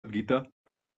Bhagavad Gita.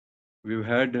 We've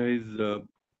had his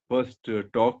first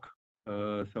talk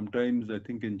sometimes, I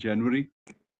think, in January,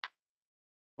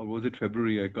 or was it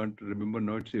February? I can't remember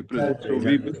now. It's April. So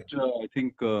we missed, I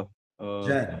think, some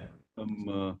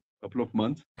couple of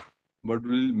months, but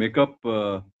we'll make up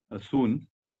soon.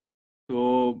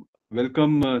 So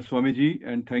welcome, Swamiji,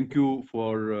 and thank you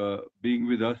for being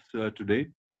with us today.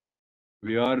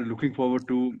 We are looking forward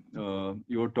to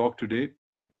your talk today,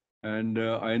 and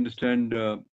I understand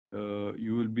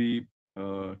you will be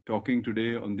talking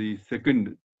today on the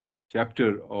second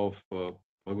chapter of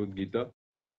Bhagavad Gita.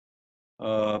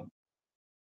 I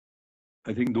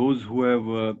think those who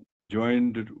have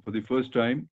joined for the first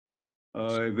time,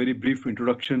 a very brief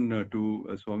introduction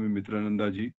to Swami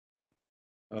Mitrananda ji.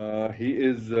 He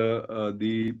is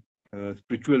the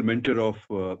spiritual mentor of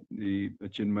the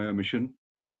Chinmaya mission,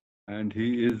 and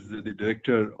he is the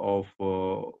director of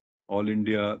All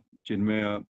India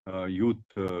Chinmaya Youth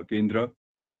Kendra,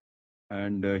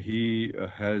 and he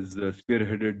has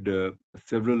spearheaded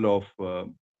several of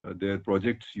their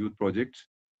projects, youth projects,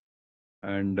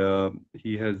 and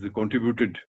he has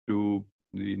contributed to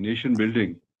the nation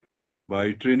building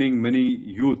by training many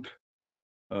youth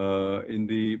in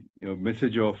the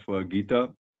message of Gita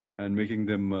and making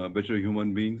them better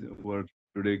human beings who are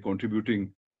today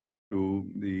contributing to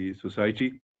the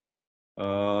society.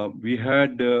 We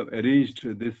had arranged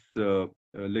this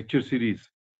lecture series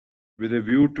with a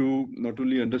view to not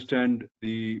only understand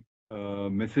the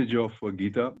message of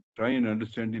Gita, try and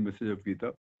understand the message of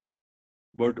Gita,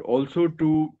 but also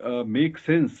to make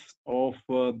sense of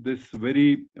this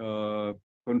very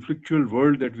conflictual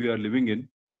world that we are living in.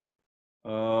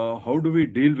 How do we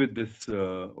deal with this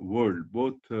world,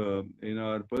 both in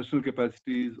our personal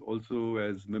capacities, also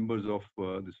as members of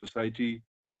the society,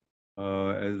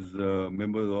 as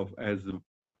members of, as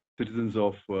citizens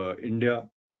of India,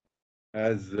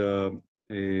 as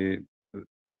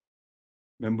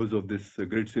members of this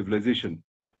great civilization.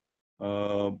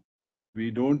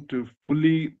 We don't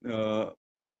fully,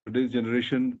 today's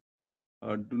generation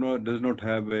does not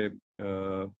have a,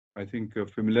 I think, a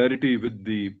familiarity with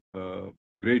the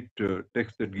great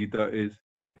text that Gita is.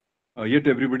 Yet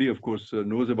everybody, of course,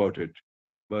 knows about it.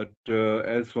 But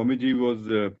as Swamiji was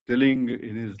telling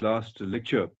in his last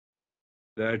lecture,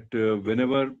 that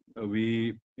whenever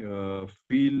we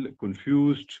feel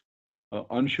confused,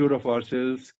 unsure of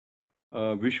ourselves,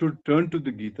 we should turn to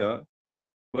the Gita,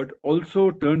 but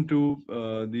also turn to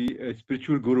the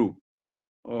spiritual guru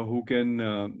who can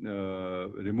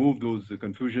remove those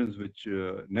confusions which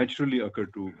naturally occur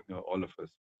to all of us.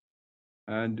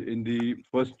 And in the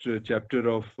first chapter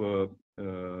of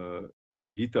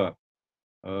Gita,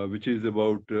 which is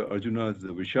about Arjuna's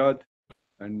Vishad,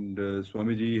 and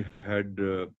Swamiji had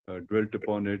dwelt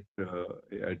upon it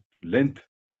at length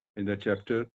in that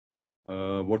chapter.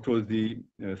 What was the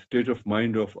state of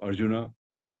mind of Arjuna,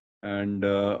 and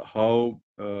how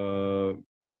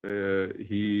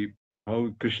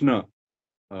Krishna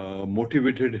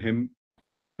motivated him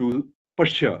to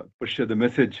Pasha, the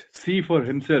message, see for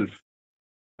himself,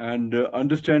 and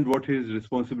understand what his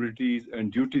responsibilities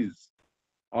and duties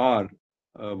are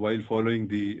while following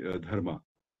the dharma.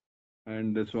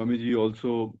 And Swamiji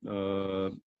also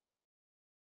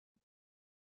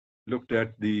looked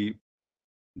at the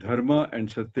dharma and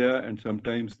satya, and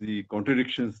sometimes the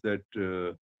contradictions that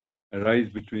arise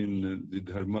between the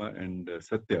dharma and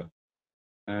satya.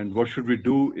 And what should we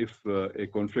do if a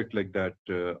conflict like that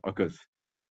occurs?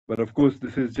 But of course,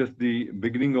 this is just the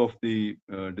beginning of the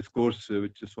discourse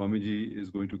which Swamiji is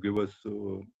going to give us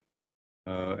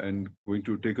and going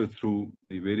to take us through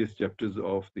the various chapters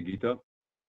of the Gita.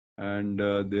 And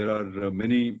there are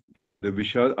many, the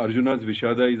Vishada, Arjuna's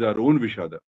Vishada is our own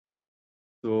Vishada.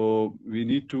 So we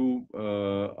need to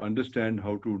understand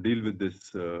how to deal with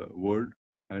this world.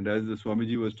 And as the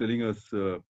Swamiji was telling us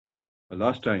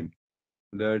last time,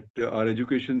 that our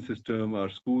education system, our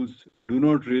schools do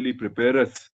not really prepare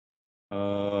us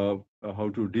how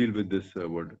to deal with this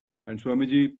world. And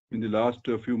Swamiji, in the last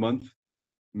few months,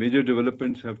 major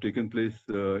developments have taken place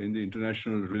in the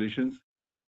international relations.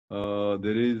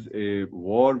 There is a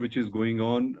war which is going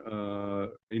on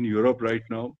in Europe right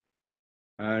now,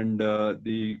 and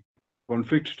the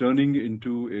conflict turning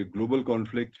into a global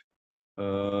conflict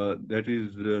that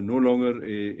is no longer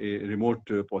a remote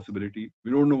possibility.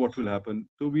 We don't know what will happen.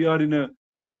 So we are in a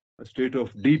state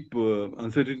of deep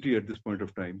uncertainty at this point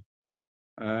of time.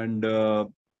 And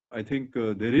I think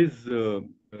there is a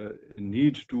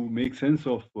need to make sense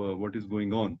of what is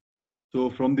going on. So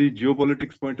from the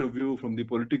geopolitics point of view, from the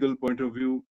political point of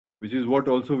view, which is what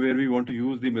also where we want to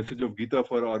use the message of Gita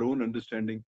for our own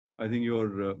understanding, I think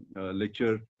your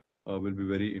lecture will be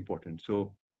very important.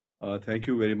 So thank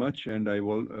you very much, and I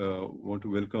will want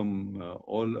to welcome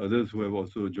all others who have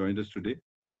also joined us today.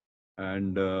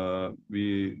 And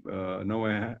we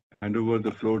now hand over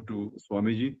the floor to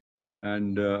Swamiji,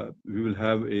 and we will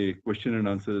have a question and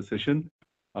answer session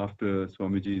after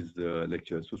Swamiji's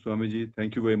lecture. So Swamiji,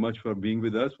 thank you very much for being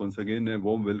with us. Once again, a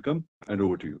warm welcome, and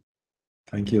over to you.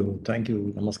 Thank you. Thank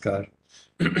you. Namaskar.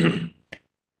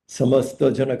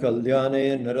 Samasta jana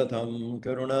kalyane naratham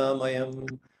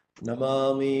karunamayam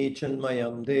namami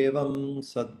chinmayam devam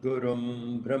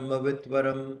sadgurum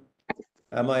brahmavitvaram.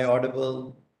 Am I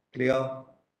audible? Clear?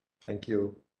 Thank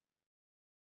you.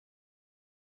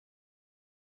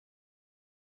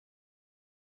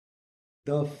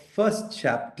 The first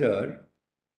chapter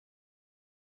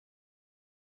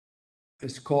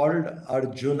is called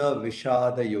Arjuna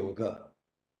Vishada Yoga.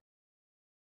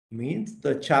 Means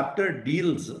the chapter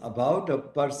deals about a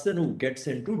person who gets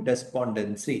into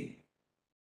despondency,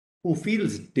 who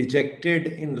feels dejected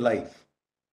in life,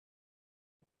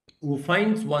 who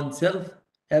finds oneself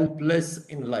helpless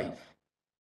in life.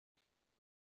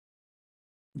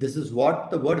 This is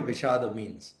what the word Vishada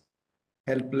means.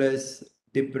 Helpless,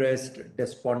 depressed,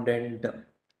 despondent.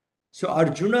 So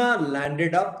Arjuna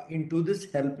landed up into this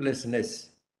helplessness.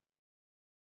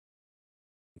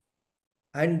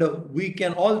 And we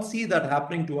can all see that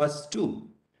happening to us too.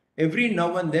 Every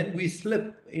now and then we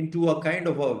slip into a kind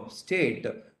of a state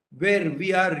where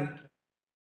we are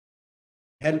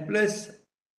helpless,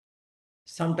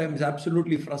 sometimes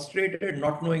absolutely frustrated,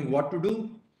 not knowing what to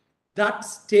do. That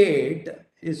state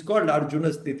is called Arjuna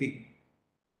Sthiti,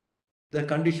 the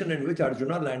condition in which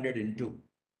Arjuna landed into.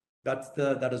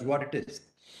 That is what it is.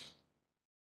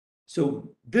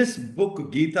 So this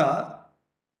book, Gita,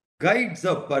 guides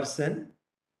a person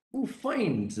who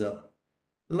finds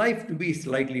life to be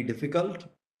slightly difficult,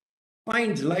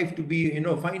 finds life to be,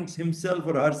 finds himself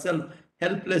or herself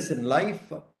helpless in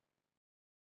life,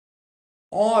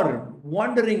 or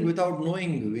wandering without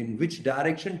knowing in which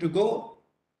direction to go.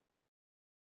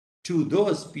 To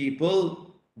those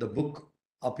people, the book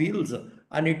appeals,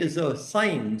 and it is a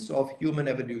science of human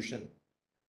evolution.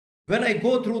 When I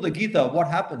go through the Gita, what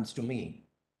happens to me?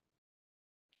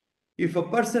 If a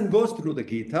person goes through the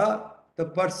Gita, the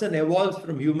person evolves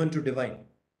from human to divine,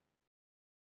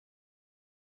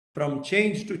 from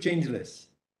change to changeless,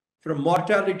 from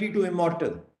mortality to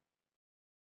immortal.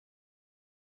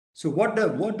 So what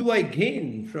do I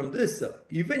gain from this?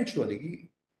 Eventually,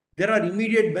 there are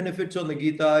immediate benefits on the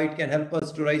Gita. It can help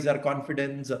us to raise our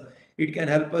confidence. It can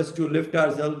help us to lift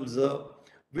ourselves.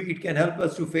 It can help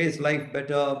us to face life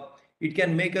better. It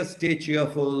can make us stay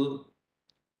cheerful.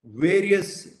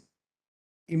 Various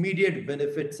immediate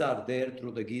benefits are there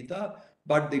through the Gita,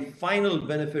 but the final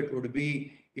benefit would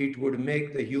be it would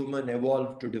make the human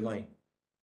evolve to divine.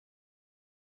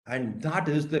 And that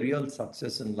is the real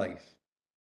success in life.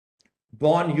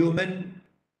 Born human,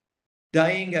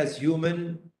 dying as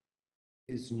human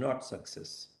is not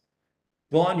success.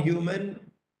 Born human,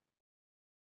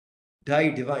 die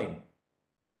divine.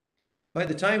 By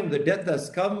the time the death has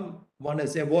come, one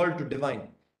has evolved to divine.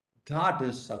 That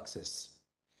is success.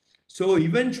 So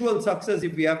eventual success,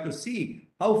 if we have to see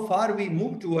how far we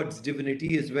move towards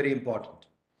divinity, is very important.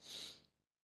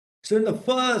 So in the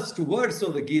first verse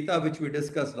of the Gita, which we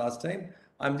discussed last time,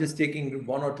 I'm just taking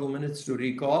 1 or 2 minutes to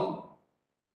recall.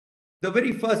 The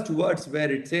very first words where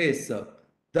it says,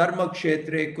 Dharma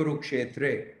Kshetre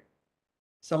Kurukshetre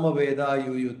Samaveda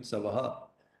Yuyutsavaha.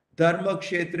 Dharma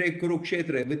Kshetre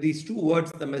Kurukshetre. With these two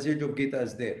words, the message of Gita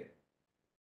is there.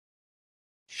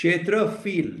 Kshetra,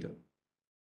 field.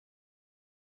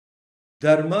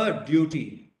 Dharma,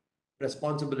 duty,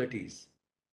 responsibilities.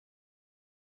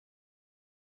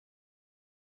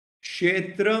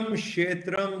 Kshetram,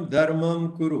 Kshetram,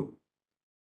 Dharmam Kuru.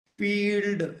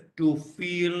 Field to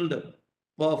field,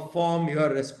 perform your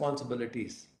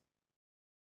responsibilities.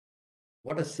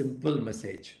 What a simple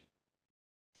message.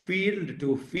 Field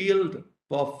to field,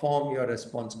 perform your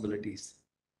responsibilities.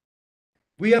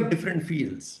 We have different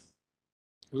fields.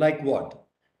 Like what?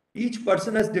 Each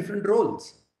person has different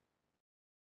roles.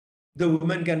 The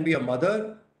woman can be a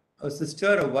mother, a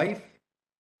sister, a wife,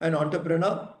 an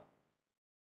entrepreneur,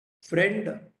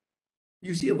 friend.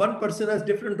 You see, one person has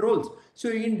different roles. So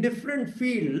in different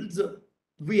fields,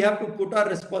 we have to put our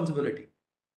responsibility.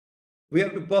 We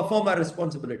have to perform our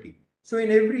responsibility. So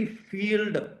in every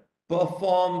field,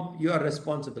 perform your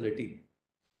responsibility.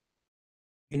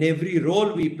 In every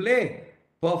role we play,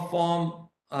 perform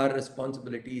our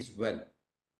responsibilities well.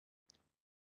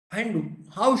 And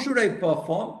how should I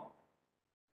perform?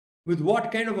 With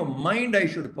what kind of a mind I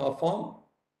should perform?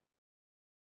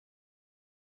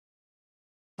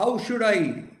 How should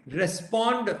I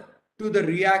respond to the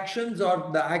reactions or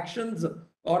the actions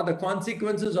or the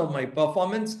consequences of my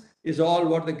performance is all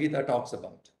what the Gita talks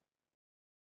about.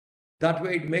 That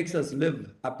way it makes us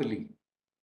live happily.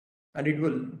 And it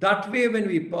will, that way when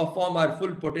we perform, our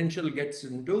full potential gets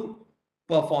into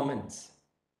performance.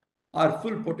 Our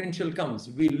full potential comes.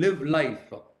 We live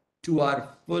life to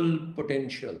our full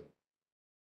potential.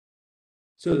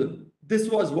 So this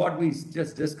was what we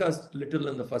just discussed little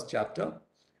in the first chapter.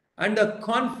 And a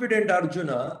confident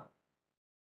Arjuna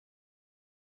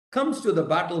comes to the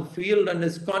battlefield and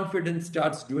his confidence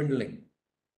starts dwindling.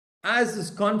 As his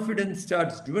confidence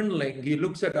starts dwindling, he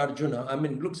looks at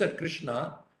looks at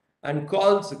Krishna and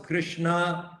calls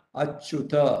Krishna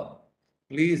Achyuta.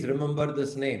 Please remember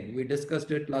this name. We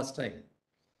discussed it last time.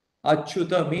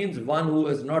 Achyuta means one who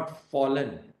has not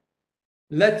fallen.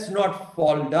 Let's not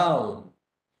fall down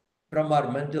from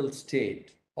our mental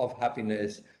state of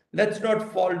happiness. Let's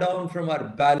not fall down from our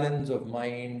balance of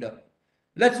mind.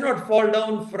 Let's not fall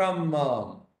down from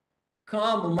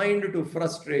calm mind to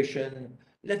frustration.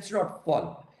 Let's not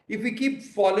fall. If we keep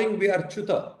falling, we are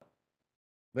Chuta.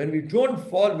 When we don't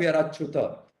fall, we are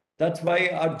Achyuta. That's why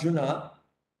Arjuna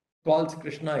calls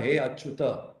Krishna, hey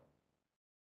Achyuta.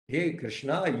 Hey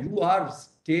Krishna, you are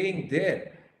staying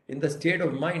there in the state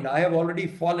of mind. I have already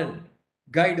fallen.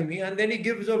 Guide me. And then he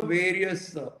gives of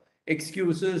various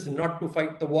excuses not to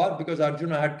fight the war because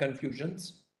Arjuna had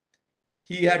confusions.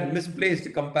 He had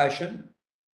misplaced compassion.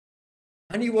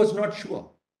 And he was not sure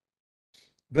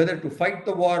whether to fight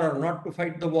the war or not to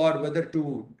fight the war, whether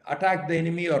to attack the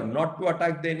enemy or not to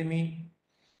attack the enemy.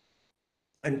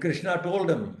 And Krishna told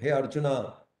him, hey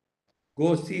Arjuna,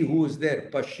 go see who is there,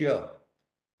 Pashya.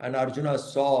 And Arjuna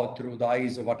saw through the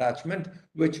eyes of attachment,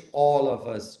 which all of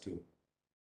us do.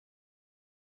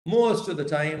 Most of the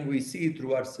time we see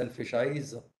through our selfish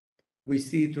eyes, we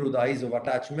see through the eyes of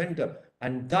attachment,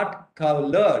 and that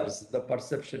colors the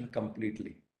perception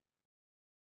completely.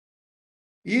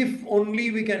 If only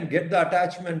we can get the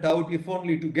attachment out, if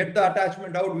only to get the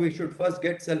attachment out, we should first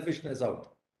get selfishness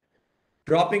out.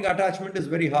 Dropping attachment is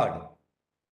very hard.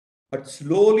 But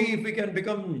slowly, if we can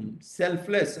become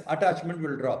selfless, attachment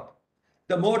will drop.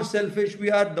 The more selfish we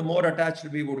are, the more attached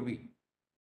we would be.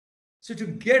 So to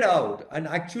get out, and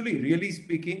actually, really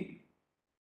speaking,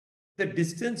 the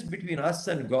distance between us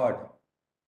and God,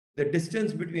 the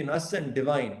distance between us and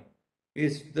divine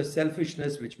is the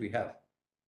selfishness which we have.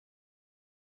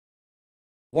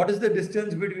 What is the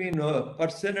distance between a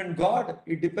person and God?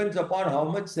 It depends upon how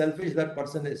much selfish that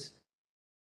person is.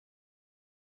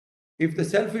 If the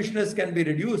selfishness can be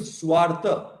reduced,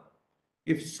 swartha,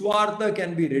 if swartha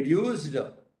can be reduced,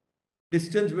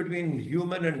 distance between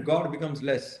human and God becomes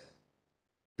less.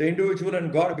 The individual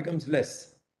and God becomes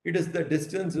less. It is the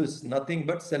distance is nothing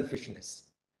but selfishness.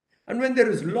 And when there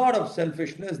is a lot of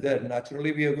selfishness there,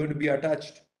 naturally we are going to be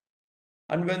attached.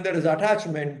 And when there is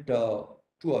attachment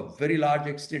to a very large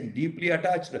extent, deeply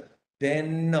attached,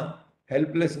 then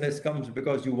helplessness comes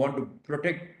because you want to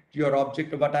protect your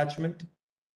object of attachment.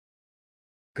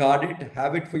 Guard it,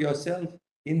 have it for yourself.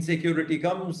 Insecurity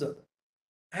comes,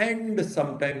 and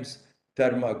sometimes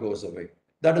dharma goes away.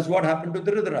 That is what happened to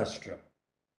Dhritarashtra.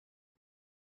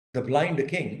 The blind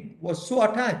king was so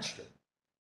attached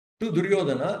to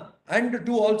Duryodhana and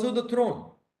to also the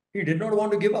throne. He did not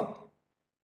want to give up.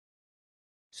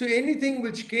 So anything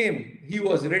which came, he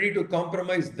was ready to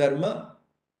compromise dharma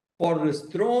for his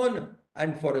throne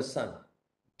and for his son.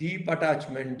 Deep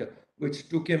attachment which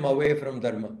took him away from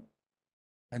dharma.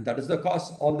 And that is the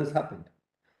cause all this happened.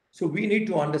 So we need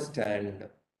to understand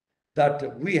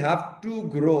that we have to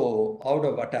grow out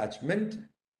of attachment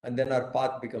and then our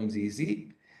path becomes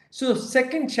easy. So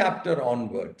second chapter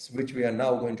onwards, which we are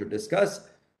now going to discuss,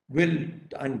 will,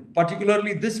 and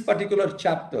particularly this particular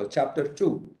chapter, chapter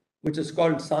 2, which is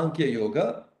called Sankhya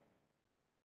Yoga,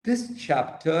 this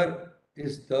chapter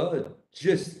is the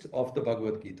gist of the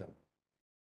Bhagavad Gita.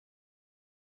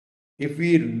 If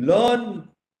we learn,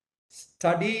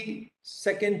 study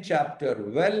second chapter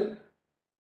well,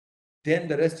 then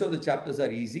the rest of the chapters are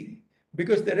easy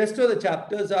because the rest of the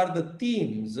chapters are the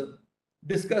themes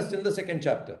discussed in the second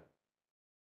chapter.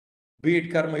 Be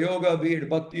it Karma Yoga, be it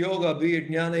Bhakti Yoga, be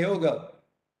it Jnana Yoga.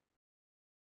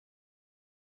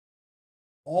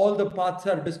 All the paths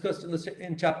are discussed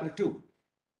in chapter 2.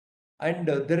 And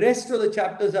the rest of the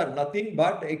chapters are nothing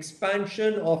but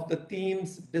expansion of the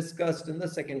themes discussed in the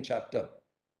second chapter.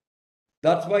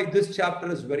 That's why this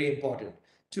chapter is very important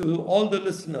to all the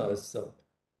listeners.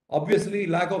 Obviously,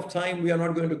 lack of time, we are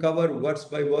not going to cover verse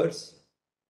by verse.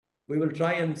 We will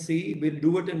try and see. We'll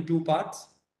do it in 2 parts.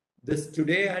 This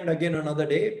today and again another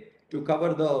day. to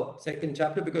cover the second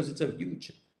chapter because it's a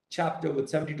huge chapter with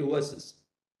 72 verses.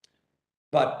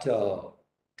 But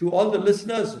to all the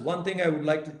listeners, one thing I would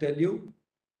like to tell you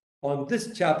on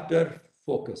this chapter,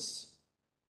 focus.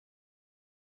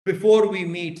 Before we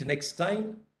meet next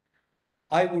time,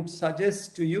 I would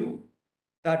suggest to you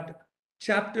that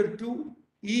chapter 2,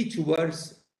 each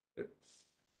verse,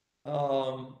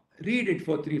 read it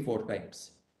for 3-4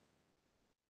 times.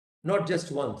 Not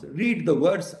just once. Read the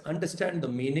verse, understand the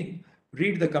meaning,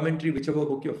 read the commentary, whichever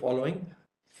book you're following,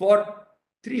 for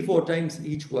 3-4 times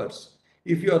each verse.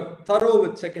 If you're thorough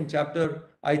with second chapter,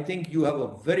 I think you have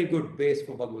a very good base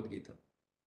for Bhagavad Gita.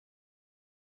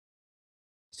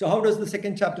 So how does the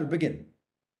second chapter begin?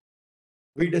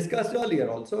 We discussed earlier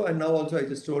also, and now also I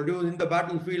just told you, in the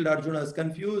battlefield, Arjuna is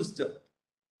confused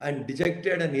and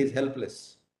dejected and he is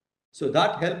helpless. So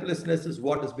that helplessness is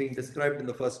what is being described in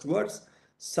the first verse.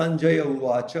 Sanjaya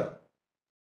Uvacha.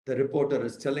 The reporter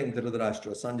is telling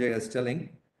Dhritarashtra, Sanjaya is telling,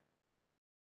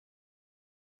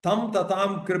 Tam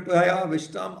tatam kripaya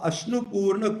vishtam ashnu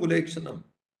purna kulekshanam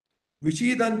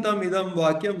vishidantam idam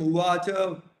vakyam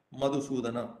uvacha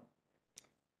Madhusudana.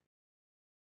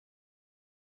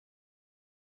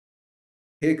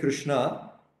 Hey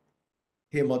Krishna,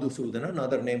 hey Madhusudana,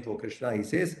 another name for Krishna, he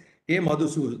says, hey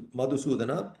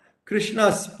Madhusudana,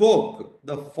 Krishna spoke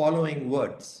the following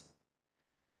words.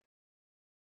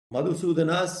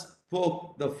 Madhusudana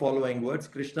spoke the following words.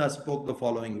 Krishna spoke the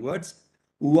following words.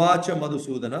 Uvacha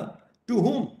Madhusudana. To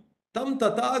whom? Tam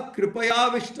tata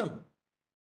kripaya vishtam.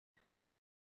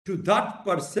 To that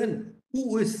person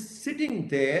who is sitting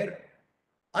there,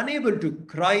 unable to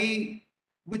cry,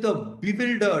 with a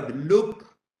bewildered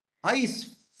look,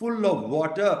 eyes full of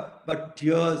water, but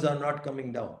tears are not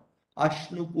coming down.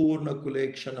 Ashnu purna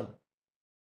kulekshanam.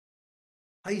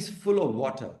 Eyes full of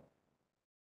water.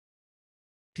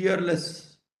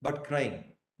 Tearless but crying.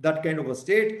 That kind of a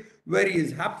state where he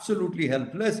is absolutely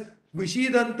helpless.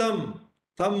 Vishidantam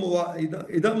tam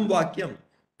idam vakyam.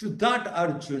 To that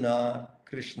Arjuna,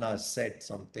 Krishna said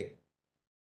something.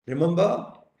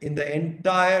 Remember, in the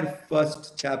entire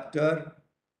first chapter,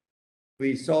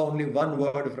 we saw only one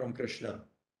word from Krishna,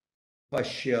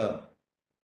 Pashya.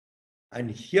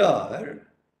 And here,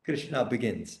 Krishna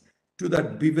begins. To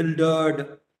that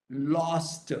bewildered,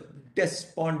 lost,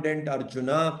 despondent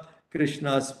Arjuna,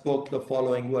 Krishna spoke the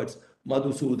following words.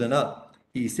 Madhusudana.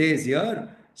 He says here,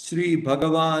 Sri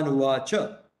Bhagavan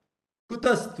Uvacha,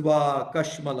 Kutastva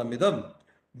Kashmalamidam,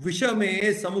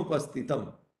 Vishame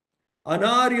Samupastitam,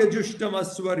 Anarya Jushtam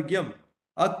Aswargyam,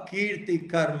 Akirti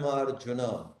Karma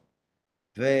Arjuna.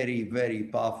 Very, very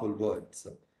powerful words.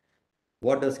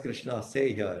 What does Krishna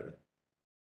say here?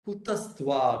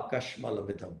 Kutastva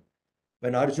Kashmalamidam.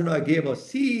 When Arjuna gave a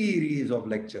series of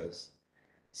lectures,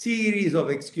 series of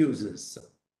excuses,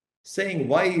 saying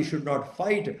why he should not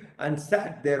fight, and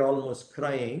sat there almost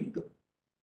crying,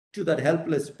 to that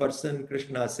helpless person,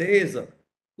 Krishna says,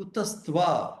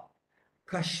 Kutastva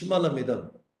Kashmalamidam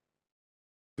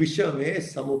Vishame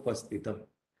Samupastitam.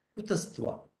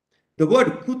 Kutastva. The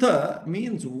word kuta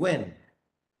means when.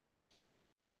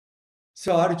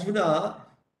 So Arjuna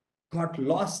got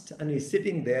lost and he's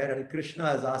sitting there, and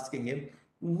Krishna is asking him,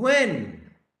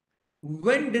 when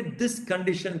did this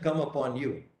condition come upon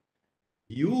you?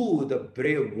 You, the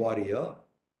brave warrior,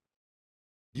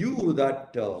 you,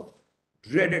 that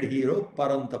dreaded hero,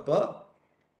 Parantapa,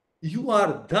 you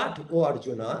are that, O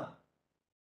Arjuna.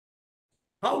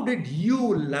 How did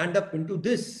you land up into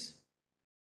this?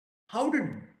 How did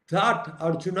that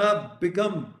Arjuna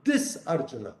become this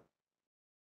Arjuna?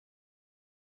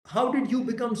 How did you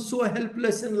become so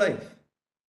helpless in life?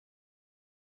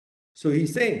 So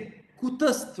he's saying,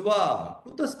 Kutastva,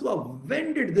 Kutastva,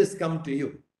 when did this come to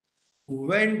you?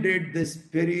 When did this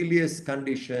perilous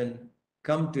condition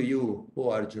come to you, O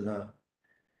Arjuna?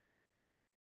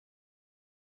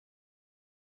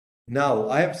 Now,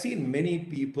 I have seen many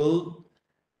people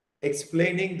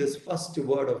explaining this first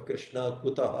word of Krishna,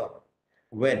 Kutaha.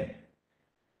 When?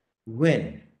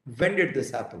 When did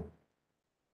this happen?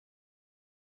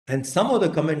 And some of the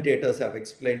commentators have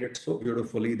explained it so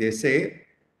beautifully. They say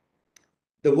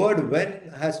the word when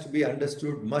has to be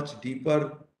understood much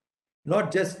deeper,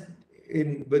 not just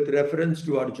with reference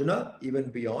to Arjuna, even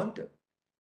beyond.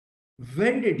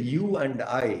 When did you and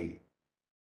I,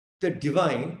 the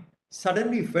divine,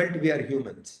 suddenly felt we are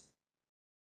humans?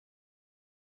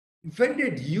 When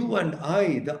did you and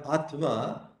I, the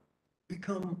Atma,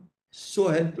 become so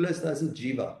helpless as a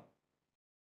Jiva?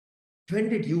 When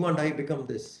did you and I become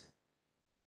this?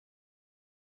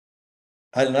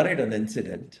 I'll narrate an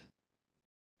incident.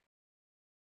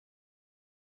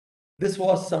 This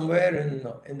was somewhere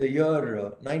in the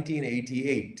year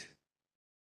 1988.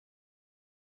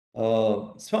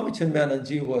 Swami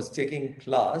Chinmaya was taking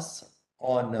class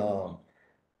on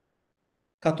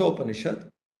Kathopanishad,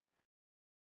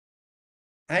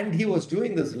 and he was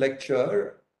doing this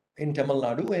lecture in Tamil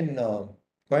Nadu, in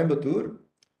Coimbatore,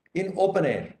 in open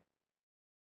air.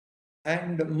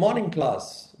 And morning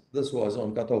class, this was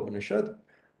on Kathopanishad.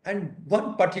 And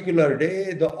one particular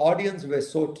day, the audience were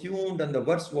so tuned and the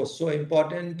verse was so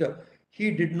important, he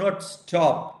did not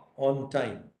stop on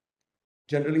time.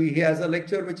 Generally, he has a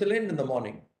lecture which will end in the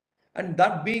morning. And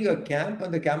that being a camp,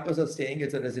 and the campers are staying,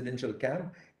 it's a residential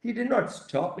camp, he did not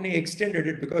stop and he extended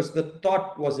it because the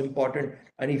thought was important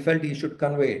and he felt he should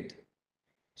convey it.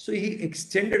 So he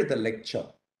extended the lecture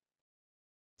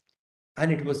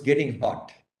and it was getting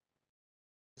hot.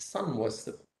 The sun was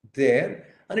there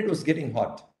and it was getting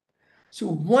hot. So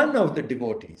one of the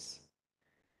devotees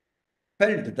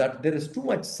felt that there is too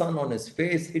much sun on his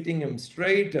face hitting him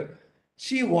straight.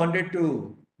 She wanted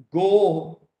to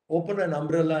go open an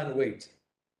umbrella and wait.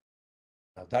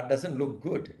 Now that doesn't look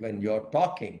good when you're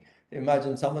talking.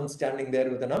 Imagine someone standing there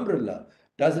with an umbrella.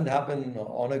 Doesn't happen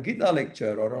on a Gita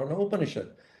lecture or on an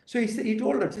Upanishad. So he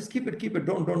told her, just keep it,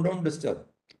 don't disturb.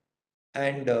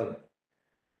 And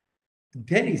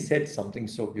then he said something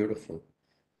so beautiful.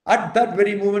 At that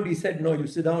very moment, he said, no, you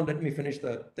sit down, let me finish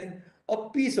the thing. A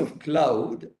piece of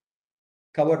cloud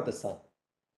covered the sun.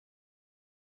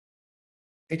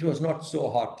 It was not so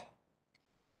hot.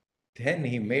 Then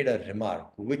he made a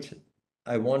remark, which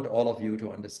I want all of you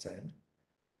to understand.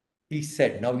 He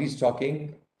said, now he's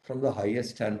talking from the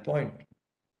highest standpoint,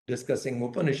 discussing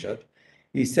Upanishad.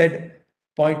 He said,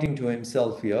 pointing to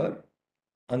himself here,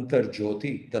 Antar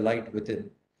Jyoti, the light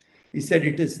within. He said,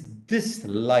 it is this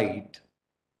light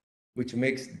which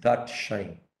makes that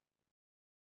shine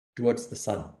towards the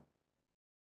sun.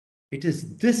 It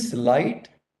is this light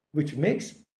which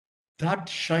makes that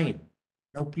shine.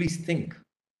 Now please think.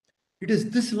 It is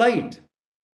this light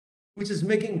which is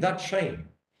making that shine.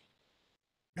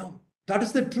 Now, that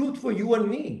is the truth for you and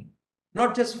me,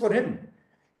 not just for him.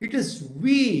 It is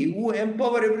we who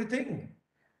empower everything.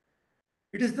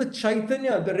 It is the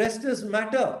Chaitanya, the rest is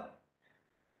matter.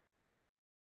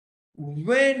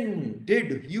 When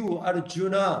did you,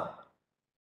 Arjuna,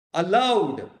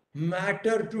 allowed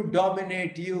matter to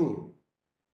dominate you?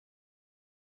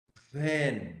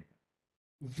 When?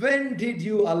 When did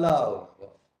you allow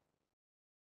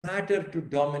matter to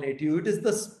dominate you? It is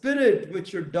the spirit which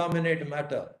should dominate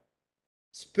matter.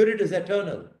 Spirit is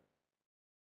eternal.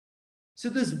 So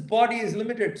this body is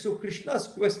limited. So Krishna's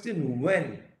question,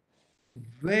 when?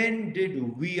 When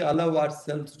did we allow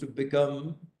ourselves to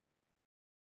become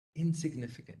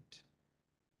insignificant?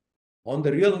 On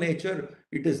the real nature,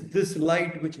 it is this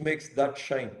light which makes that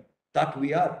shine. That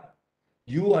we are.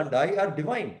 You and I are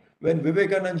divine. When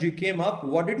Vivekananda came up,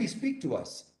 what did he speak to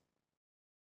us?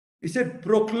 He said,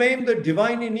 proclaim the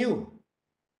divine in you.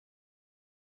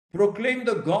 Proclaim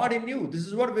the God in you. This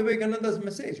is what Vivekananda's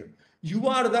message. You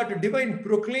are that divine,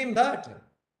 proclaim that.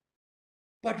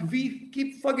 But we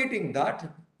keep forgetting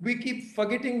that. We keep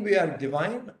forgetting we are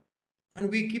divine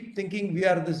and we keep thinking we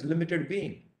are this limited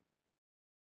being.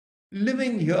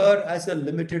 Living here as a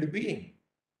limited being.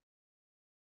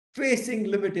 Facing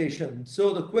limitation.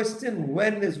 So the question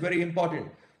when is very important.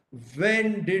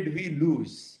 When did we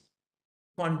lose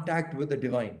contact with the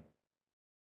divine?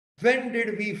 When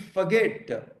did we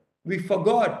forget? We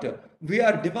forgot we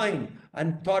are divine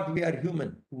and thought we are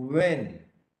human. When?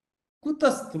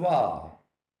 Kutastva.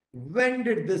 When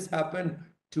did this happen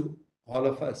to all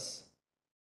of us?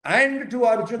 And to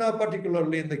Arjuna,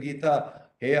 particularly in the Gita,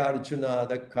 hey Arjuna,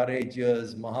 the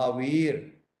courageous Mahavir,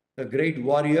 the great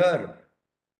warrior,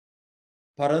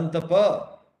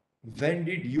 Parantapa, when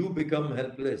did you become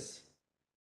helpless?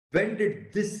 When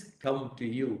did this come to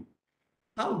you?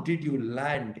 How did you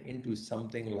land into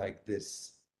something like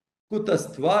this?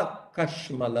 Kutastva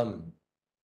kashmalam,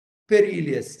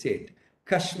 perilous state.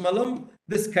 Kashmalam,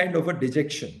 this kind of a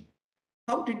dejection.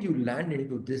 How did you land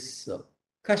into this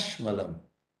kashmalam?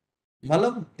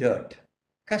 Malam, dirt.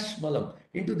 Kashmalam,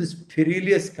 into this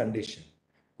perilous condition.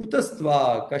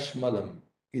 Kutastva kashmalam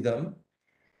idam.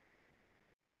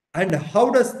 And how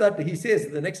does that, he says,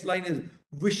 the next line is,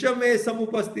 Vishame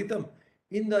samupastitam.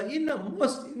 In a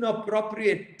most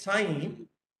inappropriate time,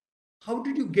 how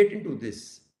did you get into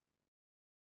this?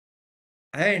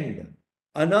 And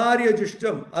anarya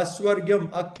jushtam aswargyam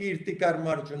akirti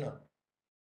karmarjuna.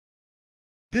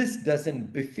 This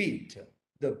doesn't befit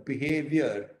the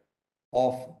behavior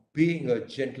of being a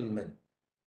gentleman.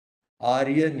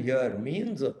 Aryan here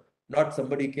means not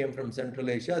somebody came from Central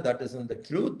Asia. That isn't the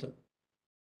truth.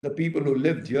 The people who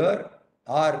lived here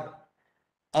are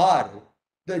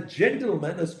the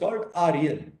gentleman is called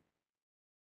Aryan.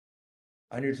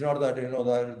 And it's not that,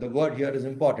 the word here is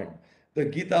important. The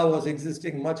Gita was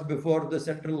existing much before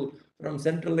from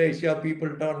Central Asia, people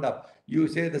turned up. You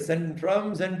say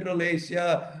from Central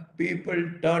Asia,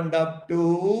 people turned up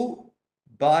to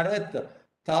Bharat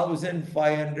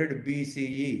 1500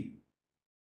 BCE.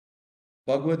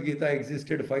 Bhagavad Gita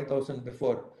existed 5000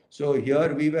 before. So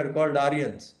here we were called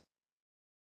Aryans.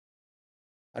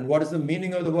 And what is the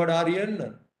meaning of the word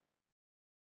Aryan?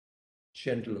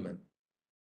 Gentleman.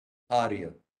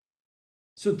 Arya.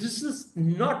 So this is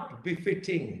not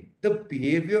befitting the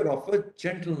behavior of a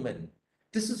gentleman.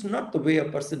 This is not the way a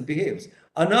person behaves.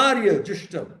 Anarya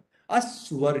Jushtam,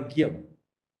 Aswargyam.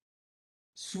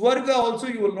 Swarga also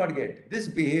you will not get. This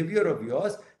behavior of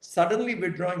yours, suddenly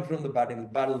withdrawing from the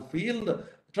battlefield,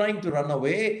 trying to run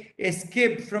away,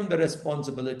 escape from the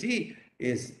responsibility,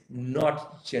 is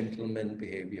not gentleman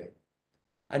behavior.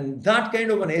 And that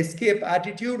kind of an escape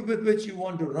attitude with which you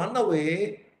want to run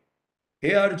away,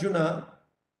 hey Arjuna,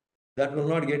 that will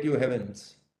not get you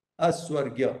heavens.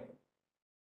 Aswargya.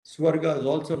 Swarga is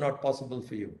also not possible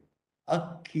for you.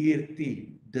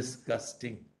 Akirti,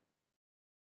 disgusting.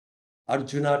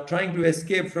 Arjuna, trying to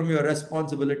escape from your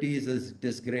responsibilities is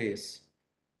disgrace.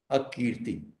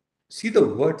 Akirti. See the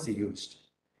words he used.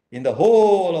 In the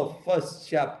whole of first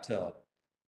chapter,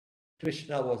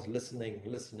 Krishna was listening,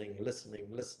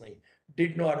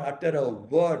 did not utter a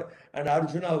word, and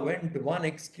Arjuna went one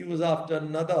excuse after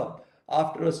another.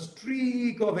 After a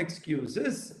streak of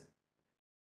excuses,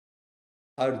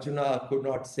 Arjuna could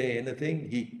not say anything.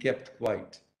 He kept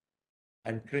quiet.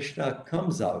 And Krishna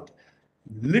comes out,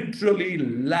 literally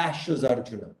lashes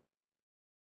Arjuna.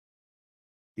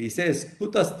 He says,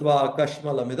 Kutastva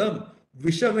kashmalamidam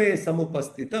vishame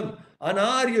samupastitam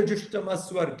anarya jushtam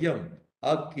aswargyam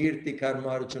akirti karma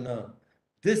Arjuna.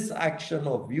 This action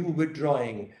of you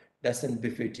withdrawing doesn't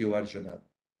befit you, Arjuna.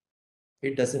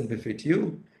 It doesn't befit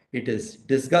you. It is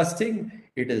disgusting.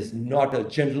 It is not a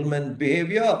gentleman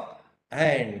behavior,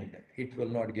 and it will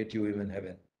not get you even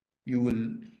heaven. You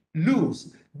will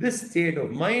lose this state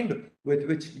of mind with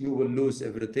which you will lose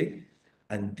everything.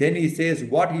 And then he says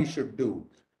what he should do.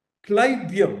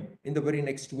 Klaibyam, in the very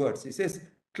next words, he says,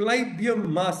 Klaibyam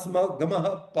masma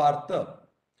gamaha partha.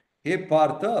 Hey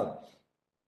Partha,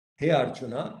 hey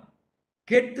Arjuna,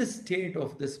 get the state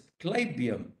of this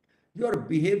Klaibyam. You are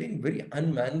behaving very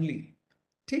unmanly.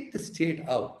 Take the state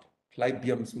out.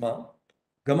 Klaibyam sma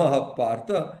gamaha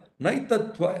partha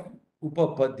naitatva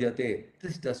upapadyate.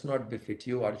 This does not befit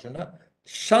you, Arjuna.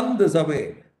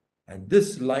 Shandazave. And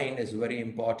this line is very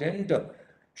important.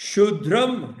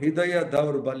 Shudram hridaya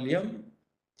daurbalyam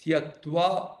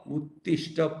tyaktva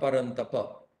uttishta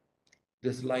parantapa.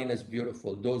 This line is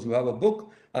beautiful. Those who have a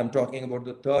book, I'm talking about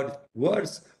the third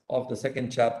verse of the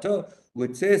second chapter,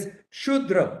 which says,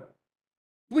 Shudram,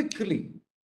 quickly,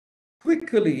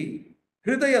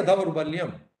 hridaya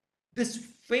daurbalyam. This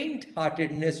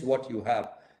faint-heartedness, what you have,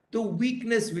 the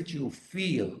weakness which you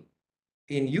feel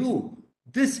in you,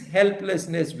 this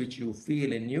helplessness which you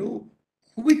feel in you,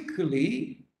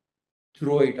 quickly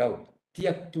throw it out.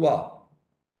 Tyaktva.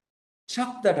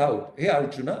 Chuck that out. Hey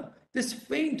Arjuna, this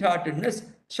faint-heartedness,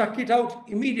 chuck it out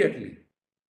immediately.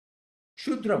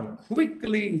 Shudram,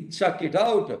 quickly chuck it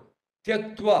out.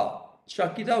 Tyaktva,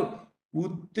 chuck it out.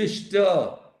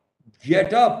 Uttishta,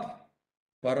 get up.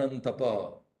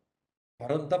 Parantapa.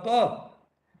 Parantapa,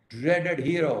 dreaded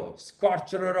hero,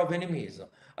 scorcher of enemies.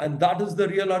 And that is the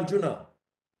real Arjuna.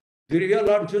 The real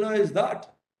Arjuna is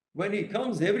that when he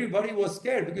comes, everybody was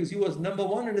scared because he was number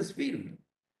one in his field.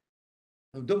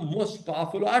 The most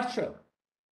powerful archer,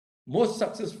 most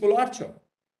successful archer.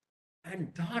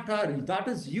 And that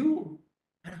is you.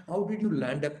 And how did you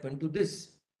land up into this?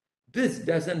 This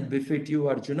doesn't befit you,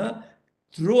 Arjuna.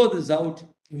 Throw this out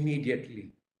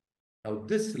immediately. Now,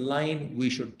 this line, we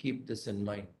should keep this in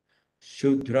mind.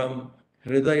 Shudram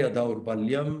hridaya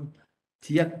daurbalyam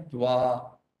tyaktva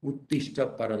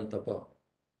uttishta parantapa.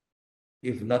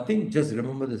 If nothing, just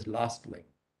remember this last line.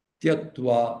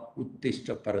 Tyaktva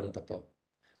uttishta parantapa.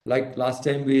 Like last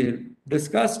time we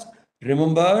discussed,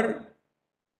 remember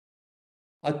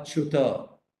Achyuta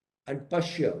and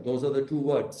Pashya. Those are the two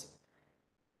words.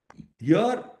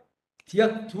 Here,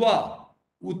 Tyaktva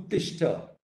uttishta.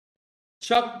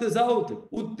 Chuck this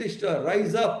out. Uttishta,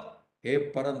 rise up.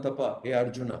 Hey Parantapa, hey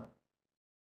Arjuna.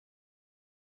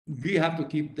 We have to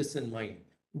keep this in mind.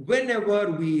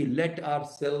 Whenever we let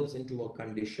ourselves into a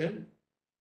condition,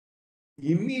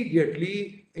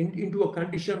 immediately into a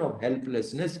condition of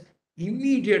helplessness,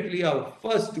 immediately our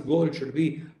first goal should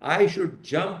be, I should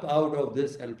jump out of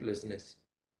this helplessness.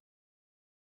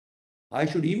 I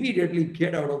should immediately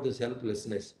get out of this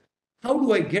helplessness. How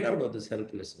do I get out of this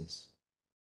helplessness?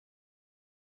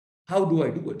 How do I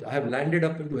do it? I have landed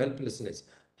up into helplessness.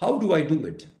 How do I do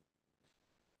it?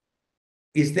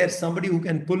 Is there somebody who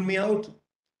can pull me out?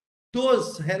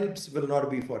 Those helps will not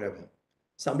be forever.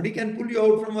 Somebody can pull you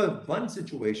out from one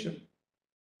situation.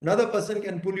 Another person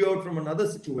can pull you out from another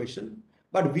situation.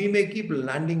 But we may keep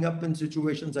landing up in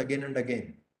situations again and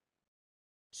again.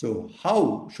 So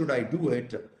how should I do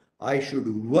it? I should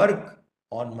work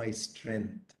on my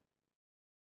strength.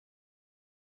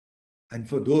 And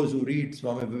for those who read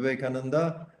Swami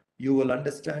Vivekananda, you will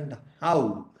understand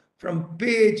how from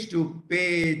page to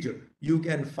page you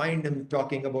can find him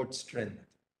talking about strength.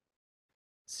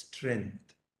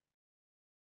 Strength.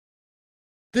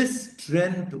 This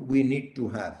strength we need to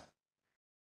have.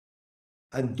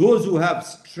 And those who have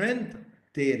strength,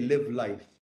 they live life.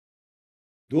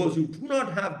 Those who do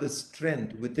not have the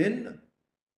strength within,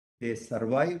 they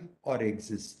survive or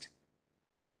exist.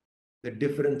 The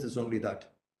difference is only that.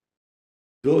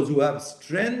 Those who have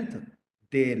strength,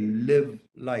 they live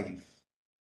life.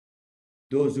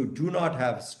 Those who do not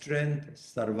have strength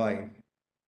survive.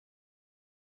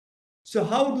 So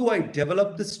how do I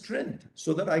develop the strength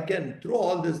so that I can throw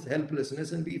all this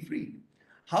helplessness and be free?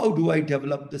 How do I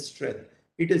develop the strength?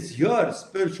 It is here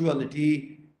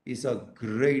spirituality is a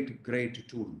great, great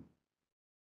tool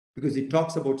because it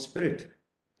talks about spirit.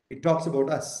 It talks about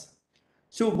us.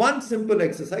 So one simple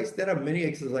exercise, there are many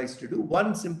exercises to do.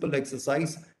 One simple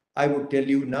exercise I would tell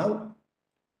you now,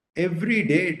 every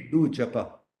day do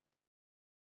japa.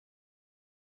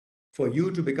 For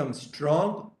you to become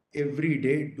strong, every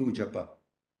day do japa.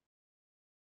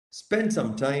 Spend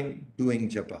some time doing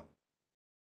japa.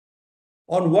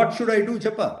 On what should I do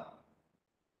japa?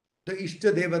 The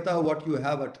Ishta Devata, what you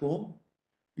have at home,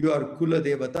 your Kula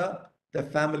Devata, the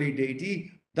family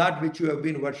deity, that which you have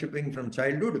been worshipping from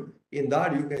childhood. In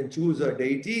that you can choose a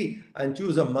deity and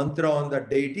choose a mantra on that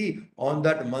deity. On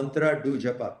that mantra, do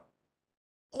japa.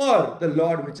 Or the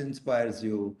Lord which inspires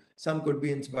you. Some could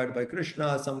be inspired by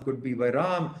Krishna, some could be by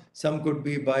Ram, some could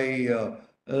be by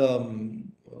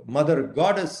Mother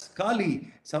Goddess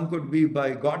Kali, some could be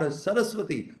by Goddess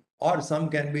Saraswati, or some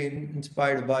can be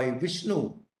inspired by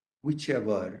Vishnu.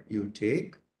 Whichever you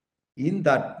take, in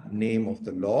that name of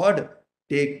the Lord,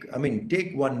 take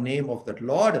one name of that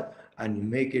Lord and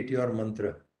make it your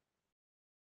mantra.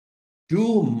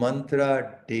 Do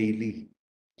mantra daily.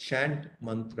 Chant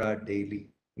mantra daily.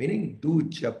 Meaning do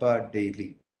japa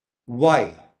daily.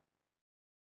 Why?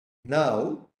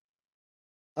 Now,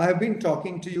 I have been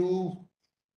talking to you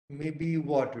maybe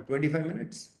what, 25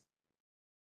 minutes?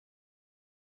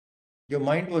 Your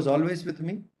mind was always with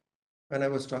me when I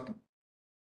was talking?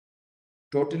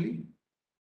 Totally?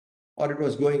 Or it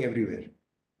was going everywhere?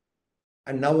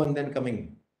 And now and then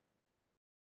coming?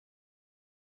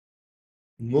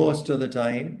 Most of the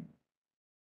time,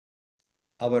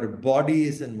 our body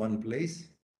is in one place,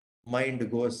 mind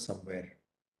goes somewhere.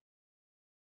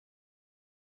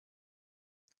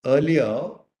 Earlier,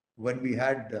 when we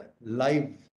had live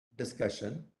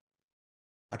discussion,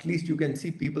 at least you can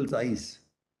see people's eyes.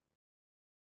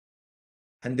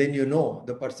 And then you know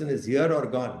the person is here or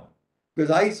gone. Because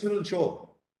eyes will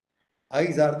show.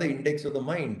 Eyes are the index of the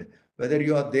mind. Whether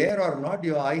you are there or not,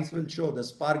 your eyes will show. The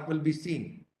spark will be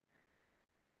seen.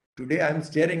 Today I am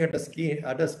staring at a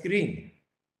screen.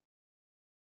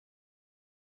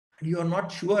 And you are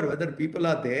not sure whether people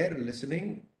are there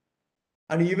listening.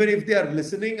 And even if they are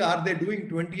listening, are they doing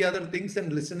 20 other things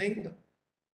and listening?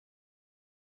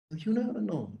 You never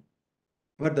know.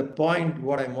 But the point,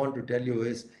 what I want to tell you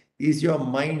is your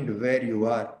mind where you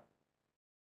are?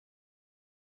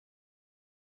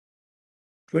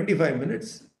 25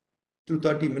 minutes to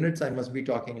 30 minutes I must be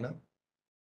talking now.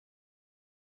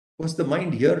 Was the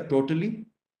mind here totally?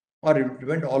 Or it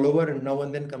went all over and now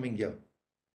and then coming here?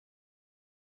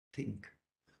 Think.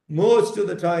 Most of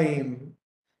the time,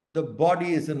 the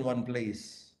body is in one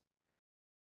place.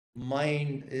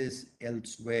 Mind is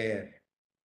elsewhere.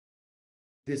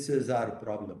 This is our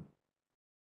problem.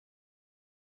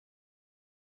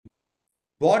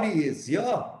 Body is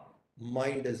here,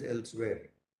 mind is elsewhere.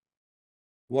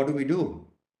 What do?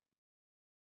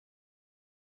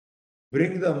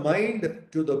 Bring the mind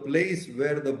to the place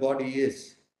where the body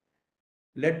is.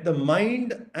 Let the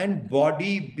mind and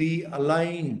body be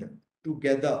aligned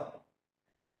together.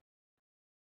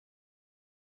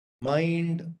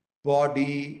 Mind,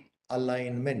 body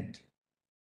alignment.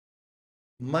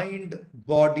 Mind,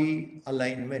 body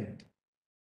alignment.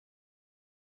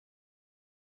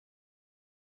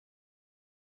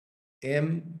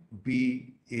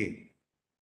 MBA.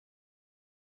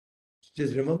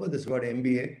 Just remember this word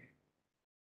MBA.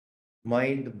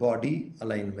 Mind, body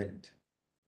alignment.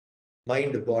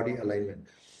 Mind, body alignment.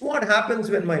 what happens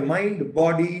when my mind,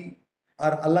 body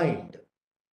are aligned?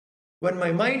 When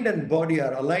my mind and body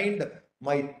are aligned,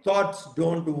 my thoughts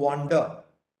don't wander.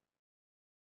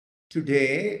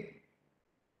 Today,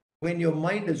 when your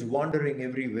mind is wandering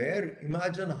everywhere,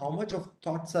 imagine how much of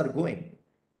thoughts are going.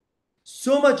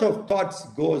 So much of thoughts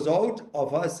goes out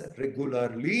of us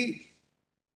regularly,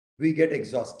 we get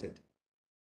exhausted.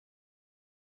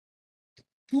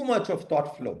 Too much of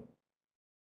thought flow.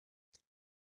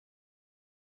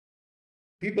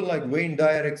 People like Wayne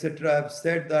Dyer, etc., have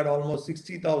said that almost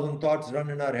 60,000 thoughts run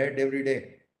in our head every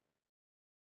day.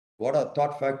 What a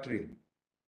thought factory.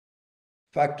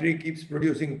 Factory keeps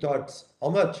producing thoughts. How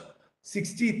much?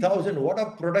 60,000. What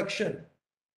a production.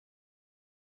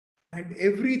 And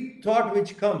every thought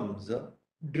which comes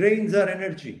drains our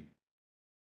energy.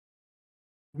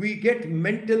 We get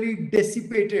mentally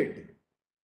dissipated,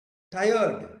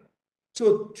 tired.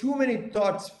 So, too many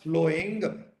thoughts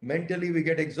flowing, mentally we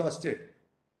get exhausted.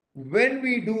 When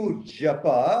we do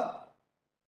japa,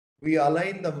 we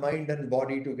align the mind and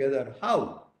body together.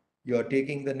 How? You're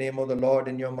taking the name of the Lord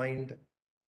in your mind.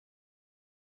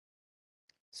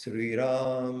 Sri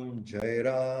Ram, Jai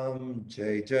Ram,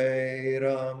 Jai Jai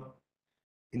Ram.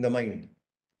 In the mind.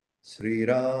 Sri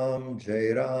Ram,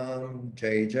 Jai Ram,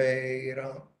 Jai Jai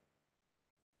Ram.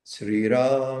 Sri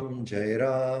Ram, Jai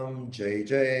Ram, Jai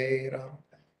Jai Ram.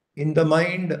 In the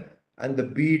mind, and the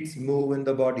beats move in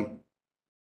the body.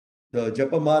 The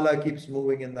Japamala keeps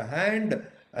moving in the hand,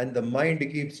 and the mind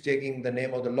keeps taking the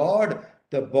name of the Lord.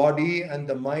 The body and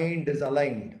the mind is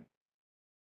aligned.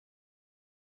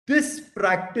 This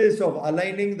practice of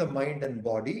aligning the mind and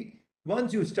body,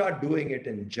 once you start doing it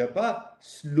in japa,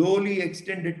 slowly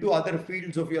extend it to other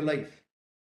fields of your life.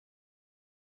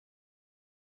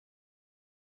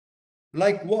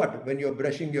 Like what? When you're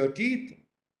brushing your teeth,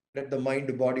 let the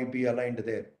mind body be aligned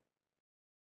there.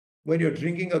 When you're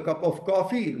drinking a cup of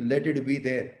coffee, let it be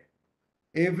there.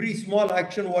 Every small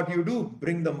action, what you do,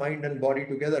 bring the mind and body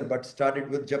together, but start it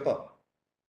with japa.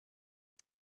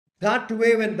 That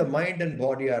way, when the mind and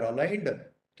body are aligned,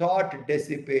 thought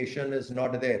dissipation is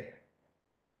not there.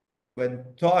 When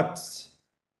thoughts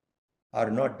are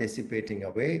not dissipating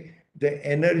away, the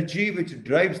energy which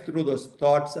drives through those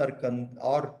thoughts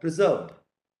are preserved,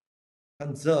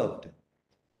 conserved.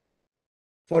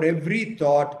 For every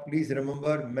thought, please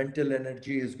remember, mental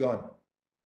energy is gone.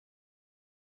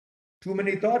 Too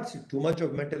many thoughts, too much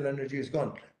of mental energy is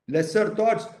gone. Lesser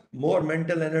thoughts, more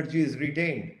mental energy is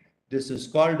retained. This is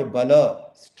called bala,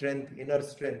 strength, inner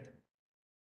strength.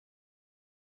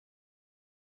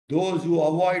 Those who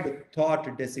avoid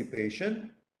thought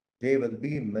dissipation, they will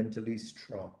be mentally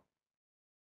strong.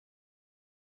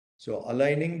 So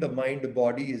aligning the mind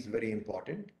body is very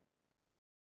important.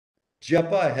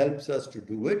 Japa helps us to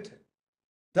do it.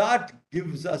 That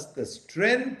gives us the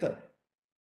strength.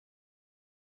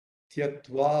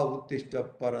 Tyaktva uttishta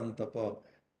parantapa.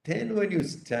 Then when you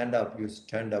stand up with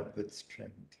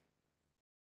strength.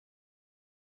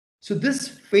 So this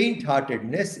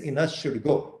faint-heartedness in us should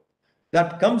go.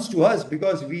 That comes to us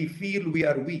because we feel we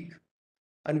are weak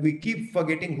and we keep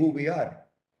forgetting who we are.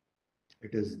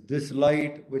 It is this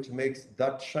light which makes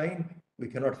that shine, we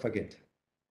cannot forget.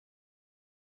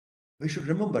 We should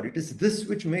remember it is this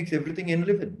which makes everything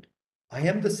enlivened. I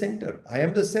am the center, I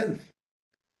am the self.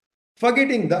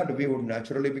 Forgetting that, we would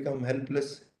naturally become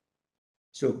helpless.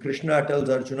 So Krishna tells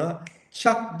Arjuna,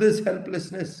 chuck this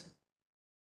helplessness.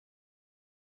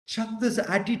 Chuck this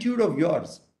attitude of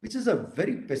yours, which is a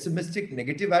very pessimistic,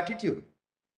 negative attitude.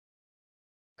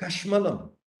 Kashmalam,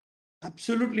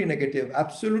 absolutely negative,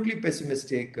 absolutely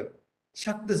pessimistic.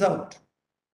 Chuck this out.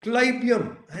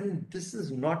 Klaibyam, and this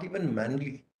is not even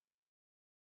manly.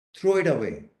 Throw it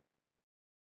away.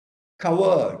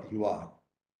 Coward you are.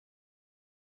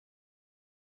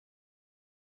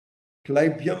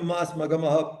 Klaibyam mas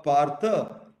magamaha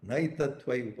partha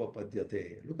naitatvai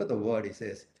upapadyate. Look at the word he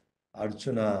says.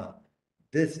 Arjuna,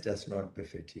 this does not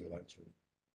befit you, Arjuna.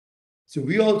 So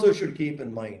we also should keep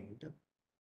in mind,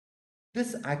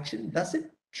 this action, does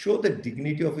it show the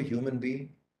dignity of a human being?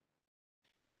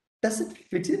 Does it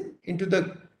fit into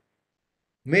the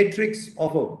matrix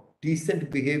of a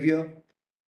decent behavior?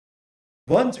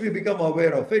 Once we become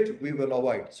aware of it, we will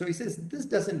avoid. So he says, this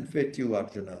doesn't fit you,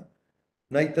 Arjuna.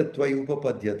 Naitatvai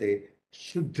upapadyate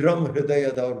shudram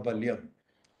hridaya daurbalyam.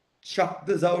 Chuck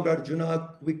this out,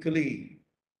 Arjuna, quickly.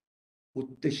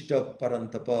 Uttishta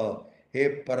parantapa.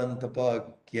 Hey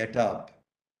parantapa, get up.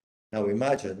 Now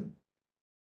imagine,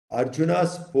 Arjuna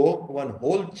spoke one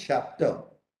whole chapter.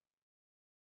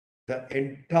 The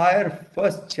entire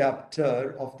first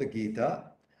chapter of the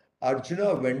Gita,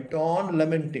 Arjuna went on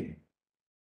lamenting.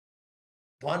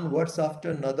 One verse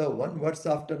after another, one verse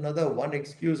after another, one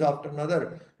excuse after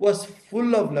another, was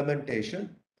full of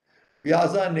lamentation.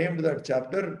 Vyasa named that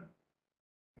chapter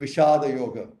Vishada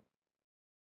Yoga,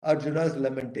 Arjuna's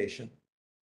lamentation.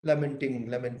 Lamenting,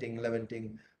 lamenting,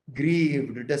 lamenting,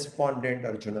 grieved, despondent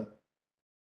Arjuna.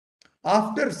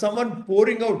 After someone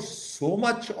pouring out so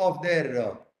much of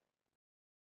their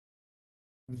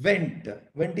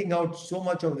venting out so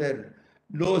much of their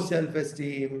low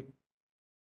self-esteem,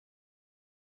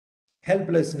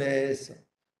 helplessness,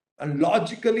 and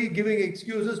logically giving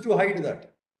excuses to hide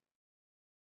that.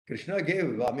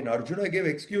 Arjuna gave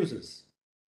excuses.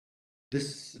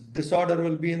 This disorder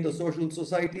will be in the social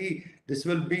society, this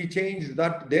will be changed,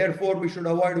 that therefore we should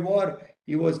avoid war.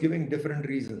 He was giving different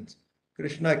reasons.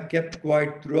 Krishna kept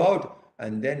quiet throughout,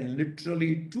 and then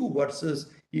literally 2 verses,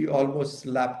 he almost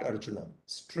slapped Arjuna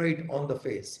straight on the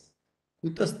face.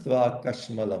 Kutastva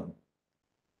kashmalam.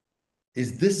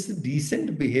 Is this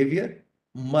decent behavior?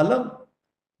 Malam,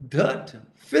 dirt,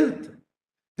 filth.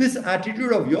 This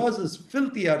attitude of yours is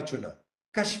filthy, Arjuna.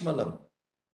 Kashmalam.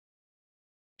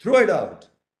 Throw it out.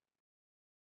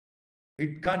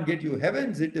 It can't get you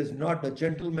heavens. It is not a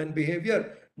gentleman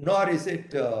behavior, nor is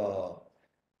it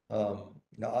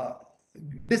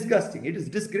disgusting. It is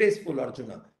disgraceful,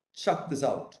 Arjuna. Chuck this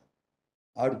out.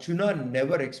 Arjuna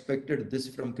never expected this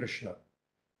from Krishna.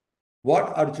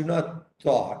 What Arjuna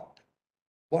thought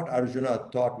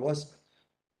was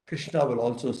Krishna will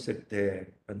also sit there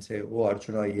and say, oh,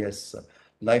 Arjuna, yes,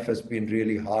 life has been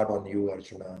really hard on you,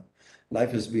 Arjuna.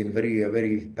 Life has been very,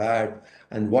 very bad,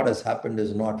 and what has happened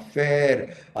is not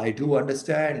fair. I do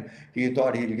understand. He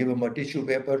thought he'll give him a tissue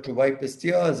paper to wipe his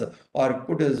tears or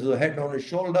put his head on his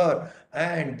shoulder.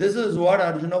 And this is what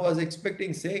Arjuna was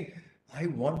expecting, saying, I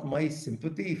want my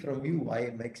sympathy from you. I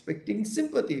am expecting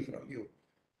sympathy from you.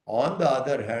 On the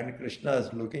other hand, Krishna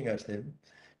is looking at him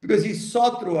because he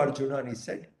saw through Arjuna and he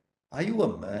said, are you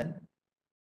a man?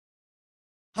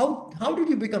 How did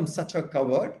you become such a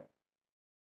coward?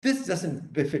 This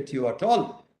doesn't befit you at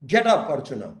all. Get up,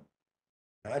 Arjuna.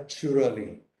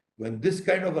 Naturally, when this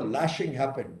kind of a lashing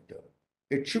happened,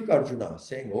 it shook Arjuna,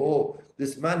 saying, oh,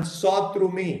 this man saw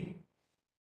through me.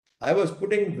 I was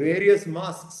putting various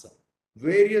masks,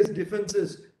 various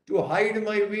defenses to hide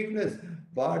my weakness,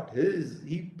 but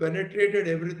he penetrated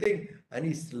everything and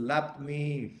he slapped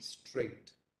me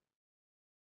straight.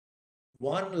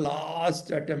 One last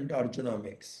attempt Arjuna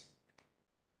makes.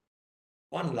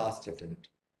 One last attempt.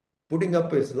 Putting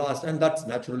up his last, and that's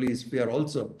naturally his fear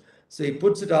also. So he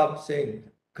puts it up saying,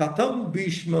 Katham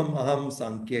Bhishmam Aham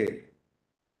Sankhe,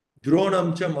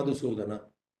 Dronam Cha Madhusudana.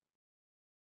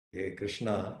 Hey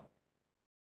Krishna,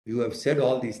 you have said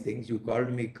all these things, you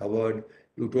called me coward,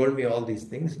 you told me all these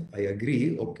things, I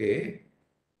agree, okay.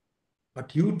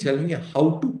 But you tell me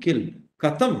how to kill.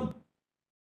 Katham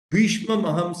Bhishmam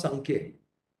Aham Sankhe.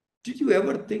 Did you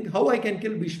ever think how I can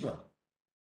kill Bhishma?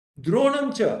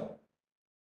 Dronam Cha.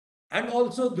 And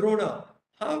also Drona.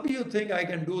 How do you think I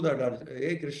can do that?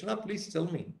 Hey Krishna, please tell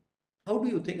me. How do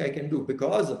you think I can do?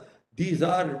 Because these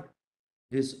are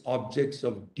his objects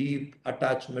of deep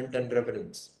attachment and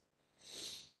reverence.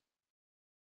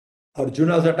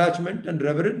 Arjuna's attachment and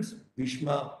reverence,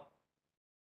 Bhishma.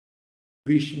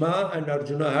 Bhishma and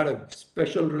Arjuna had a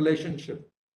special relationship.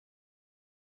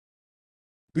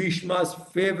 Bhishma's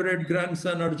favorite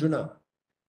grandson, Arjuna.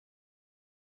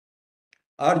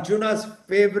 Arjuna's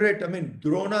favorite,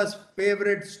 Drona's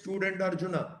favorite student,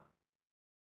 Arjuna.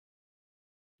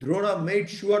 Drona made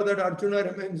sure that Arjuna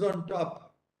remains on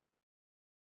top.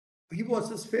 He was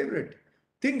his favorite.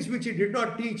 Things which he did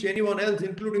not teach anyone else,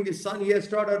 including his son, he has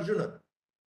taught Arjuna.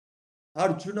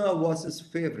 Arjuna was his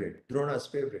favorite, Drona's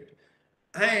favorite.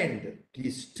 And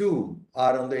these two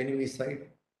are on the enemy side.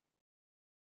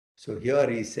 So here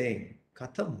he is saying,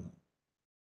 Katham.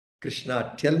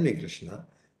 Krishna, tell me, Krishna,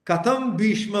 Katham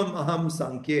Bhishmam Aham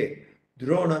Sankhe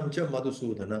Dronam Cha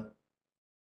Madhusudana.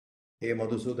 Hey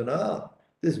Madhusudana,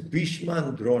 this Bhishma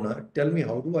and Drona, tell me,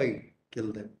 how do I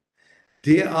kill them?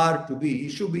 They are to be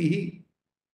Ishubihi.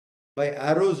 By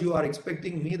arrows, you are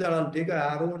expecting me that I'll take an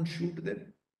arrow and shoot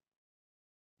them.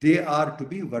 They are to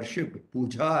be worshipped,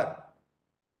 pujar.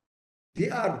 They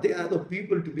are the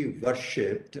people to be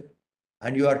worshipped,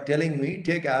 and you are telling me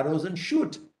take arrows and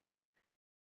shoot.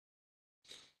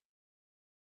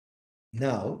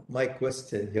 Now, my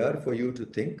question here for you to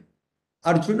think,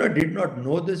 Arjuna did not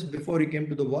know this before he came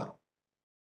to the war.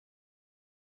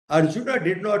 Arjuna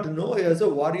did not know, as a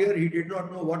warrior, he did not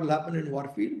know what will happen in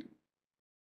war field.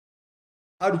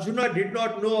 Arjuna did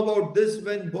not know about this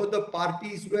when both the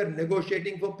parties were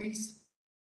negotiating for peace.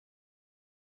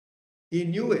 He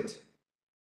knew it.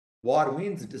 War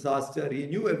means disaster. He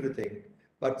knew everything.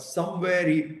 but somewhere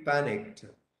he panicked.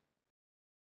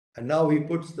 And now he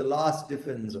puts the last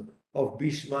defense of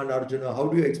Bhishma and Arjuna. How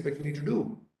do you expect me to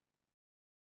do?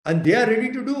 And they are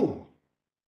ready to do.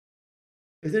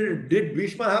 Isn't it? Did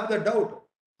Bhishma have the doubt?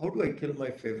 How do I kill my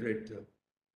favorite?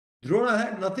 Drona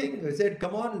had nothing. He said,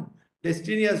 come on,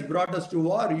 destiny has brought us to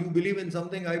war. You believe in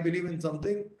something, I believe in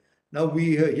something. Now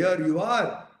here you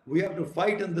are. We have to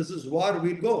fight and this is war,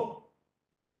 we'll go.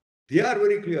 They are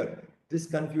very clear. This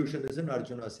confusion is in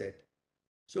Arjuna's head.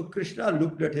 So Krishna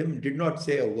looked at him, did not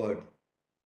say a word.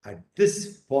 At this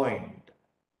point,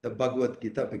 the Bhagavad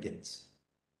Gita begins.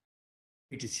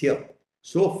 It is here.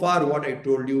 So far, what I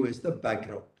told you is the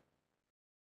background.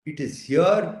 It is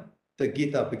here the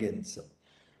Gita begins.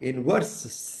 In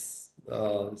verse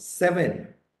 7,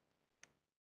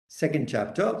 second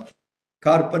chapter,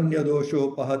 Karpanya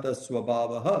dosho pahata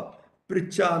swabhavaha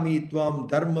prichami tvam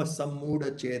dharma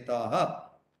sammuda chetaha.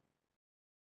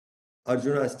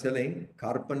 Arjuna is telling,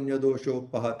 Karpanya dosho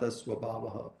pahata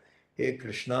swabhavaha. Hey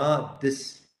Krishna,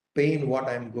 this pain, what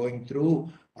I am going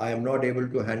through, I am not able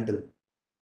to handle.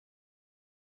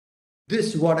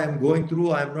 This, what I am going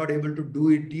through, I am not able to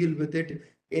deal with it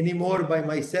anymore by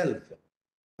myself.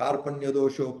 Karpanya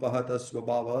dosho pahata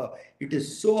swabhava. It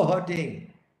is so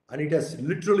hurting and it has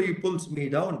literally pulls me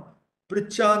down.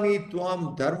 Prichami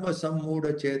tvam dharma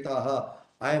sammuda chetaha.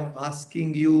 I am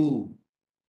asking you,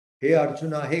 hey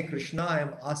Arjuna, hey Krishna, I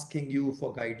am asking you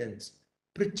for guidance.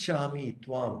 Prichami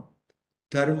tvam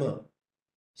dharma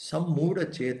sammuda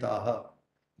chetaha.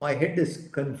 My head is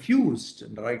confused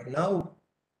right now.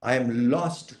 I am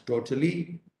lost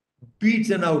totally,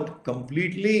 beaten out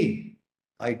completely.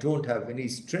 I don't have any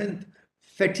strength,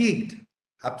 fatigued,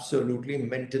 absolutely,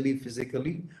 mentally,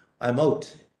 physically. I'm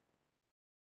out.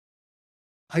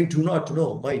 I do not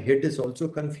know. My head is also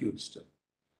confused.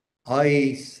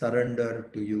 I surrender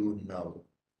to you now.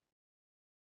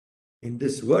 In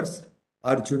this verse,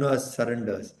 Arjuna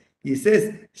surrenders. He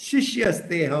says,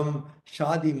 Shishyasteham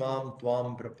shadimam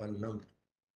tvam prapannam.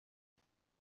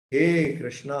 Hey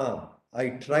Krishna, I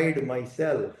tried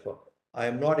myself. I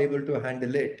am not able to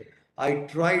handle it. I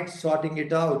tried sorting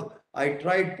it out. I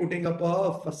tried putting up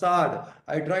a facade.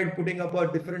 I tried putting up a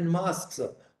different masks.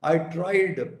 I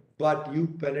tried, but you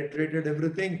penetrated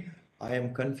everything. I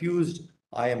am confused.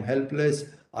 I am helpless.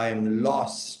 I am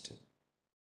lost.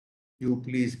 You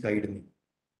please guide me.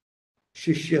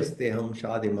 Shishyasteham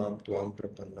shadimam tvam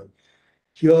prapannam.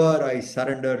 Here I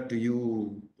surrender to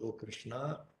you, O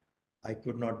Krishna. I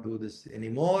could not do this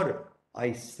anymore.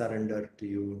 I surrender to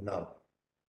you now.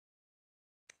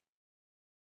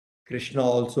 Krishna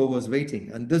also was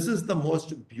waiting. And this is the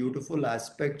most beautiful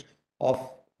aspect of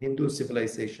Hindu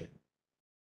civilization.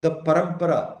 The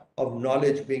parampara of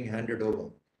knowledge being handed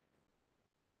over.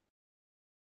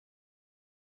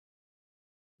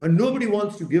 And nobody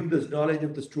wants to give this knowledge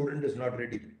if the student is not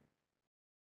ready.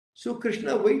 So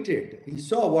Krishna waited. He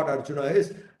saw what Arjuna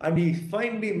is and he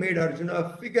finally made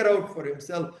Arjuna figure out for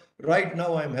himself, right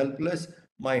now I am helpless,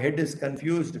 my head is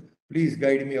confused, please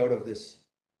guide me out of this.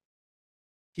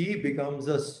 He becomes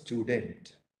a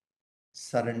student,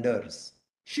 surrenders.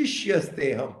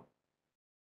 Shishyasteham.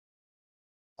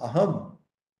 Aham,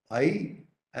 I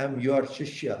am your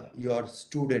Shishya, your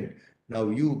student. Now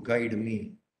you guide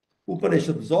me.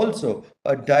 Upanishad is also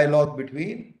a dialogue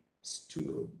between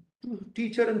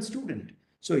teacher and student.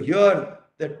 So here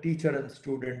the teacher and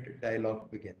student dialogue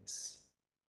begins.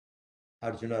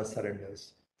 Arjuna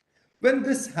surrenders. When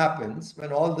this happens,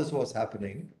 when all this was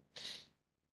happening,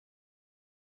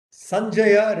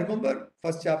 Sanjaya, remember,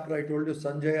 first chapter I told you,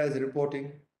 Sanjaya is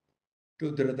reporting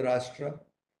to Dhritarashtra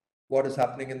what is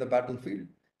happening in the battlefield.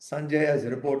 Sanjaya is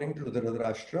reporting to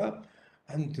Dhritarashtra,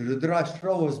 and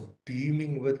Dhritarashtra was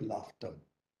beaming with laughter,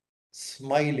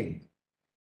 smiling,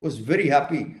 was very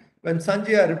happy. When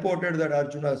Sanjaya reported that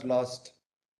Arjuna has lost,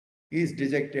 he is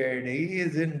dejected, he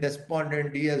is in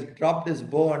despondent, he has dropped his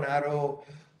bow and arrow,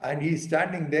 and he is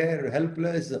standing there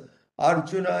helpless.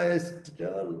 Arjuna is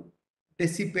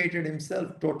dissipated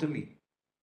himself totally.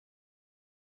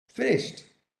 Finished.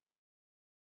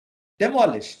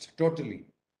 Demolished totally.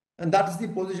 And that is the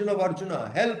position of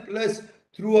Arjuna. Helpless,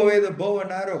 threw away the bow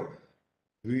and arrow.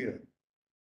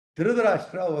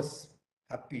 Dhritarashtra was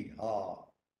happy.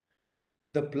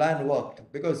 The plan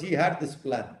worked because he had this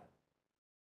plan.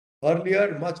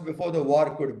 Earlier, much before the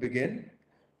war could begin,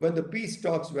 when the peace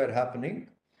talks were happening,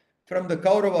 from the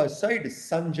Kaurava side,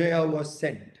 Sanjaya was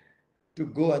sent to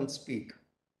go and speak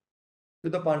to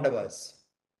the Pandavas.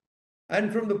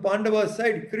 And from the Pandavas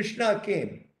side, Krishna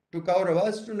came to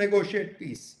Kauravas to negotiate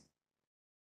peace.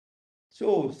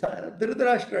 So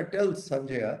Dhritarashtra tells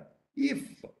Sanjaya,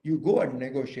 if you go and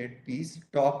negotiate peace,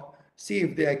 talk, see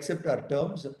if they accept our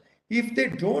terms. If they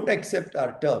don't accept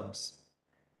our terms,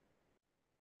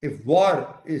 if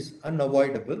war is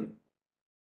unavoidable,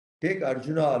 take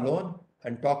Arjuna alone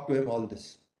and talk to him all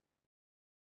this.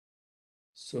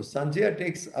 So Sanjaya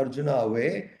takes Arjuna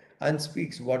away and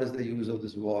speaks, what is the use of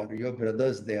this war? Your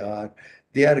brothers, they are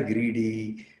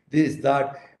greedy, this,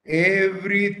 that.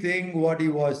 Everything what he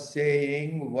was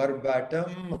saying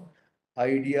verbatim,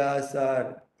 ideas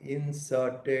are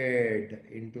inserted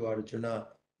into Arjuna.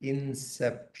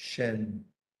 Inception.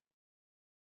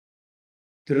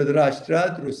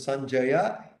 Dhritarashtra through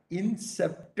Sanjaya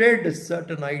incepted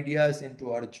certain ideas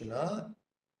into Arjuna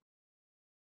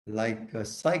like a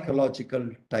psychological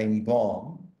time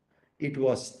bomb. It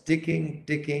was ticking,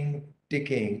 ticking,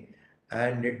 ticking,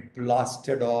 and it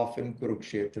blasted off in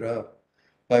Kurukshetra,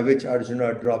 by which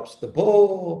Arjuna drops the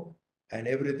bow and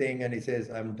everything, and he says,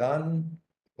 I'm done,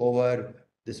 over,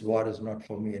 this war is not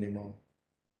for me anymore.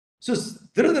 So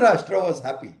Dhritarashtra was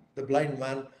happy, the blind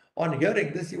man. On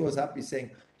hearing this, he was happy,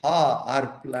 saying,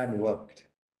 our plan worked.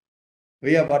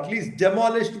 We have at least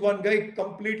demolished one guy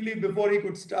completely before he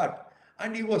could start.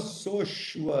 And he was so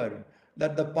sure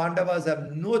that the Pandavas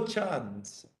have no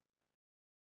chance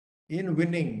in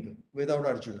winning without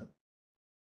Arjuna.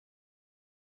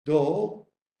 Though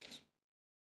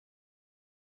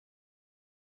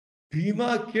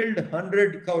Bhima killed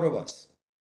 100 Kauravas,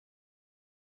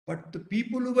 but the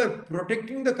people who were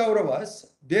protecting the Kauravas,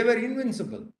 they were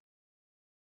invincible.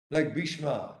 Like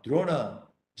Bhishma, Drona,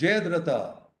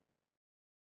 Jayadratha,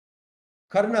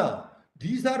 Karna.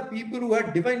 These are people who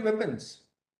had divine weapons.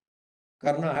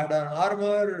 Karna had an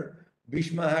armor.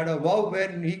 Bhishma had a vow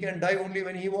when he can die only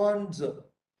when he wants.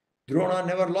 Drona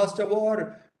never lost a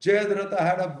war. Jayadratha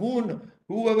had a boon.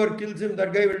 Whoever kills him,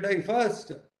 that guy will die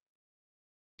first.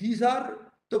 These are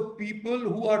the people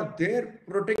who are there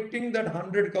protecting that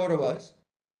 100 Kauravas.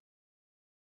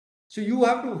 So you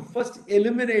have to first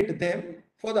eliminate them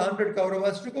for the 100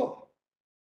 Kauravas to go.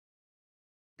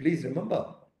 Please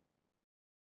remember.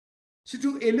 So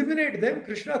to eliminate them,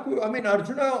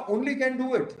 Arjuna only can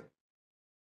do it.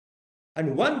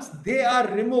 And once they are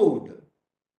removed,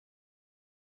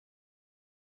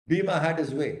 Bhima had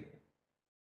his way.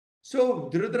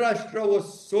 So Dhritarashtra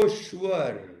was so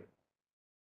sure.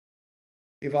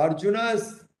 If Arjuna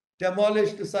is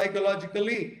demolished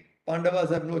psychologically,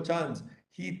 Pandavas have no chance.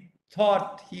 He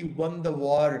thought he won the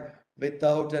war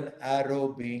without an arrow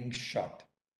being shot.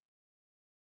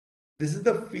 This is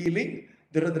the feeling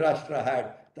Dhritarashtra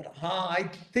had. That, I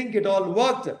think it all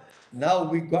worked. Now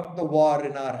we got the war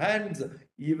in our hands,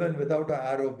 even without an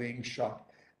arrow being shot.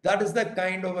 That is the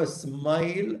kind of a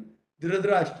smile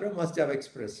Dhritarashtra must have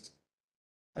expressed.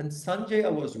 And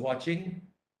Sanjaya was watching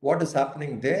what is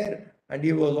happening there, and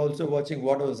he was also watching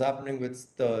what was happening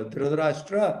with the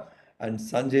Dhritarashtra. And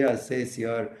Sanjaya says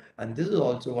here, and this is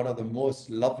also one of the most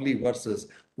lovely verses,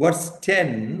 verse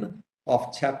 10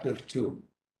 of chapter 2.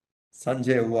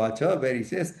 Sanjaya Uvacha, where he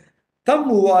says, Tam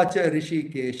Uvacha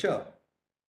Rishikesha,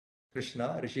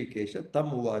 Krishna, Rishikesha,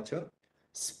 Tam Uvacha,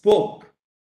 spoke.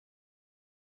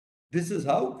 This is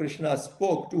how Krishna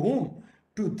spoke. To whom?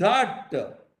 To that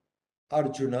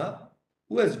Arjuna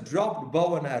who has dropped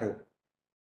bow and arrow.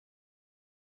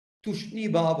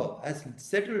 Tushni Baba has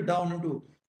settled down into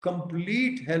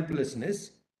complete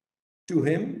helplessness. To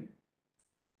him,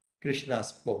 Krishna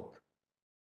spoke.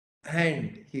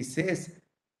 And he says,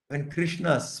 when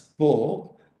Krishna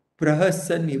spoke,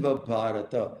 Prahasaniva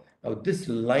Bharata. Now, this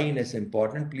line is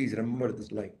important. Please remember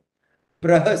this line.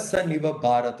 Prahasaniva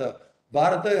Bharata.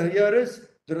 Bharata here is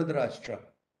Dhritarashtra.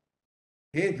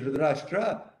 Hey,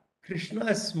 Dhritarashtra, Krishna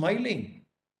is smiling.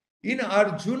 In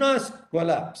Arjuna's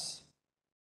collapse,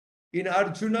 in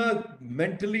Arjuna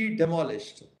mentally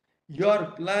demolished, your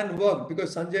plan worked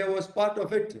because Sanjaya was part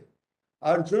of it.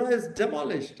 Arjuna is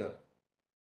demolished.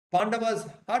 Pandavas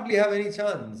hardly have any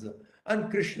chance. And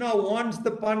Krishna wants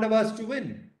the Pandavas to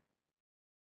win.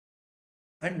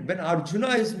 And when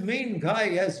Arjuna, his main guy,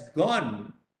 has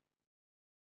gone,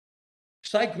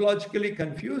 psychologically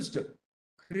confused,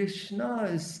 Krishna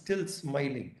is still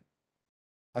smiling.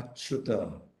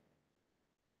 Achyuta.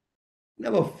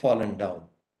 Never fallen down.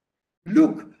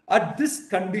 Look, at this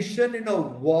condition in a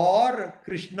war,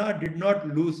 Krishna did not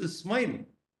lose his smile.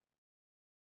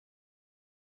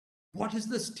 What is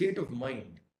the state of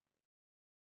mind?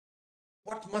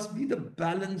 What must be the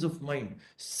balance of mind?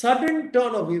 Sudden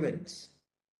turn of events.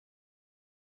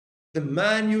 The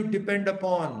man you depend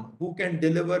upon, who can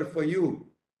deliver for you,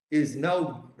 is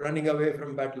now running away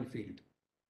from battlefield.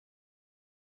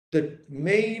 The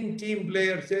main team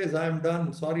player says, I'm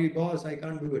done. Sorry, boss, I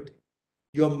can't do it.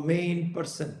 Your main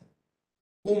person.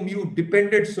 whom you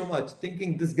depended so much,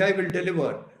 thinking this guy will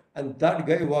deliver, and that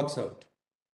guy walks out.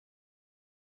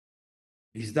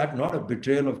 Is that not a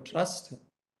betrayal of trust?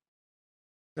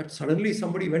 That suddenly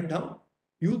somebody went down.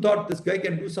 You thought this guy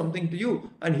can do something to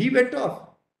you, and he went off.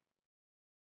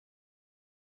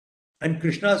 And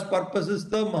Krishna's purpose is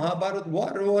the Mahabharata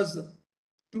war was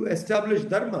to establish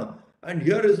Dharma. And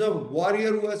here is a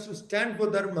warrior who has to stand for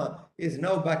Dharma, is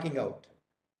now backing out.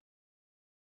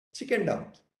 Chickened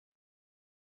out.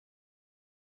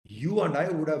 You and I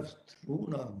would have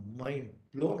blown our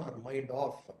mind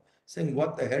off, saying,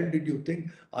 what the hell did you think?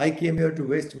 I came here to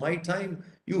waste my time.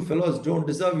 You fellows don't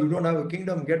deserve, you don't have a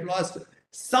kingdom, get lost.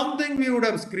 Something we would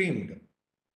have screamed.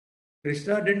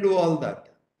 Krishna didn't do all that.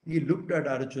 He looked at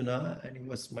Arjuna and he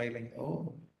was smiling.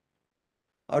 Oh,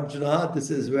 Arjuna,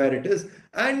 this is where it is.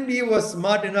 And he was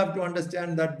smart enough to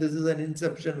understand that this is an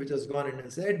inception which has gone in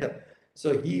his head.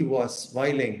 So he was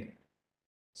smiling.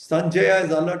 Sanjaya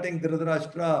is alerting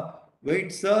Dhritarashtra,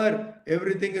 wait sir,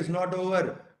 everything is not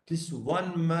over. This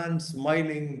one man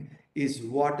smiling is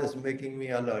what is making me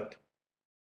alert.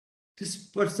 This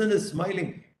person is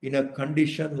smiling. In a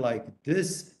condition like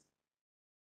this,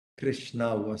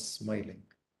 Krishna was smiling.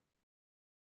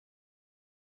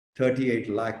 38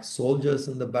 lakh soldiers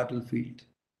in the battlefield.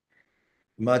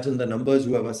 Imagine the numbers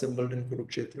who have assembled in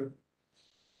Kurukshetra.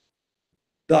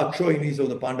 The Akshohinis of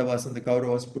the Pandavas and the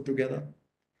Kauravas put together.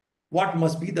 What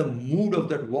must be the mood of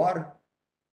that war?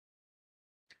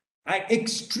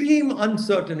 Extreme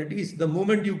uncertainties. The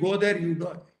moment you go there,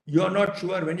 you're not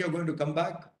sure when you're going to come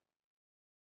back.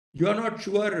 You're not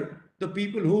sure the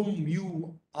people whom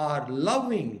you are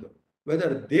loving,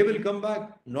 whether they will come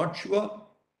back, not sure.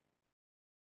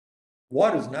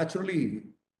 War is naturally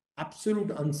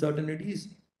absolute uncertainties,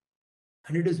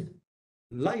 and it is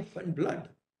life and blood.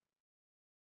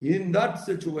 In that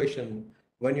situation,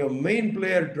 when your main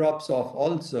player drops off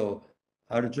also,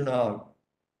 Arjuna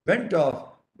went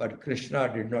off, but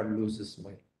Krishna did not lose his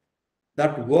mind.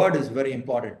 That word is very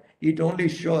important. It only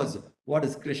shows what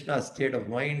is Krishna's state of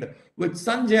mind, which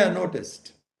Sanjaya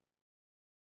noticed.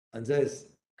 And says,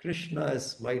 Krishna is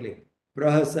smiling.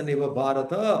 Prahasaniva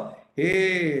Bharata,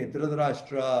 hey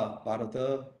Dhritarashtra,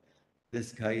 Bharata,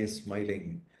 this guy is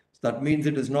smiling. So that means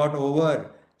it is not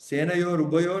over. Senayor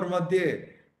Ubayor Madhye,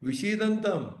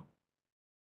 Vishidantam.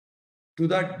 To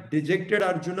that dejected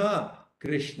Arjuna,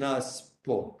 Krishna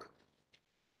spoke.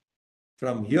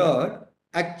 From here,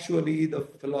 actually the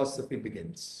philosophy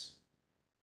begins.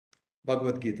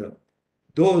 Bhagavad Gita.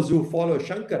 Those who follow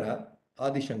Shankara,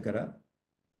 Adi Shankara,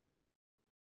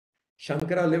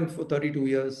 Shankara lived for 32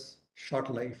 years,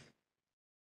 short life,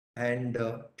 and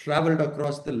traveled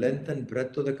across the length and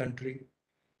breadth of the country.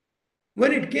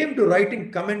 When it came to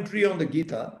writing commentary on the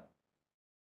Gita,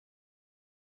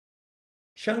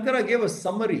 Shankara gave a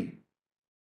summary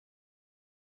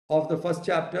of the first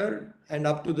chapter and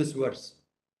up to this verse.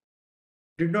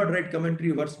 Did not write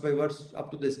commentary verse by verse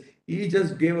up to this. He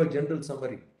just gave a general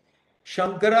summary.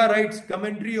 Shankara writes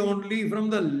commentary only from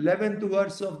the 11th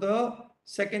verse of the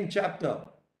second chapter.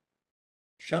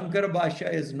 Shankara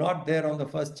Bhashya is not there on the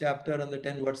first chapter and the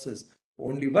 10 verses.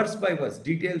 Only verse by verse,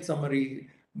 detailed summary,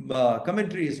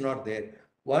 commentary is not there.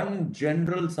 One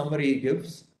general summary he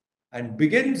gives and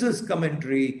begins his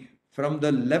commentary from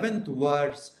the 11th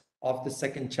verse of the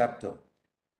second chapter.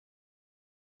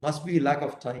 Must be lack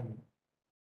of time.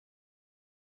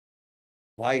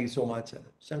 Why so much?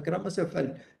 Shankara must have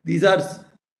felt these are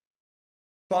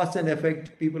cause and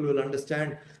effect. People will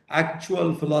understand.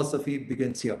 Actual philosophy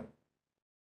begins here.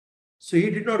 So he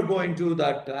did not go into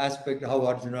that aspect, how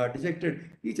Arjuna dejected.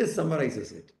 He just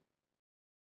summarizes it.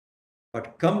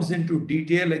 But comes into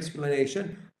detailed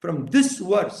explanation from this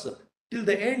verse till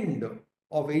the end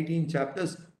of 18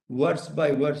 chapters, verse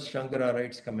by verse, Shankara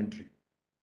writes commentary.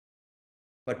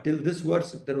 But till this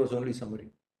verse, there was only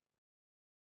summary.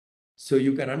 So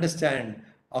you can understand,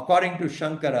 according to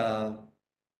Shankara,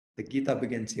 the Gita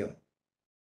begins here.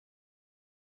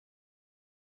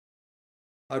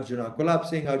 Arjuna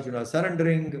collapsing, Arjuna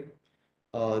surrendering,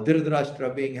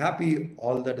 Dhritarashtra being happy,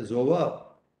 all that is over.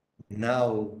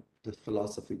 Now the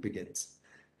philosophy begins.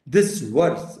 This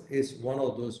verse is one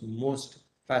of those most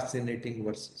fascinating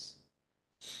verses.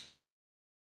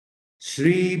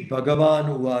 Shri Bhagavan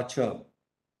Uvacha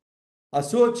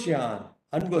Asocyan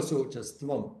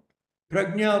Anvasochastvam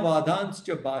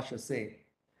Prajnavadanscha Bhashase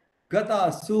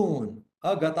Gatasun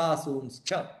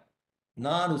Agatasunscha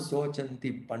Nanu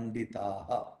Sochanti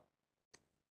Panditaha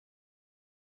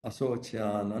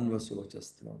Asocyan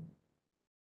Anvasochastvam.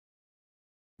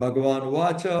 Bhagavan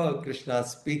Vacha, Krishna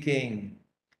speaking.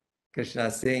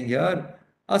 Krishna saying here,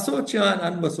 Asocyan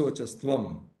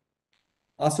Anvasochastvam.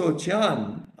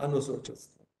 Asochan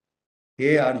anusochastvam.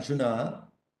 Hey Arjuna,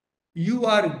 you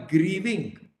are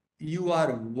grieving, you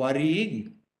are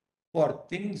worrying for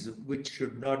things which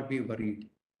should not be worried.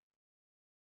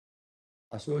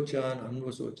 Asochan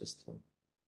anvasochastvam.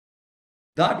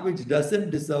 That which doesn't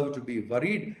deserve to be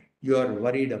worried, you are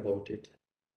worried about it.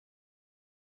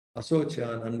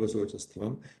 Asochan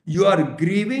anvasochastvam. You are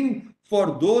grieving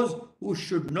for those who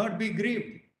should not be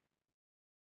grieved.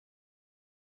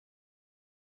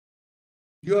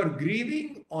 You are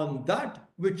grieving on that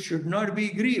which should not be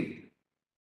grieved.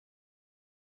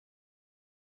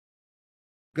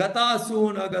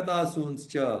 Gatasun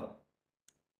agatasunscha.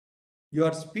 You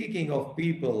are speaking of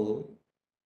people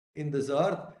in this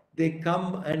earth, they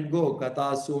come and go.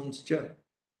 Gatasunscha.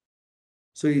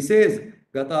 So he says,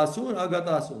 Gatasun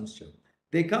agatasunscha.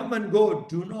 They come and go.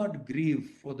 Do not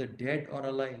grieve for the dead or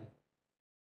alive.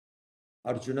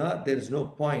 Arjuna, there is no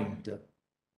point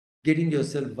getting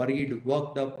yourself worried,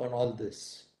 worked up on all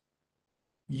this.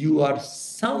 You are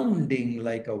sounding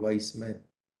like a wise man.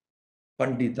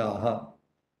 Panditaha.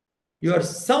 You are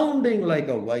sounding like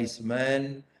a wise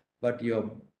man, but your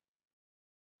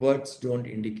words don't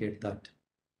indicate that.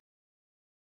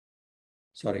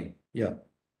 Sorry, yeah.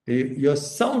 You're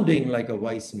sounding like a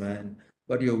wise man,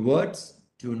 but your words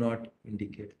do not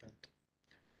indicate that.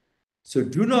 So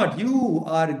do not, you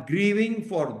are grieving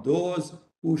for those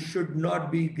who should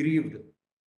not be grieved.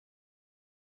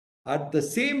 At the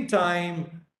same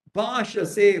time,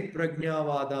 Bhashase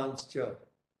Prajnavadanscha.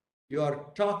 You are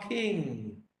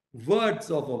talking words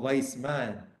of a wise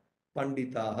man,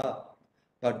 Panditaha.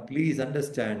 But please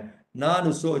understand,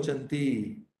 Nanu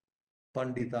Sochanti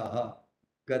Panditaha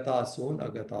Gatasun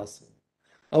Agatasun.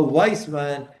 A wise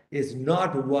man is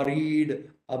not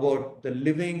worried about the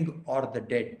living or the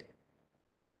dead.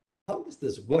 How does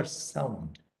this verse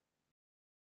sound?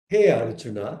 Hey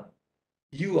Arjuna,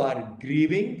 you are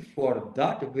grieving for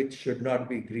that which should not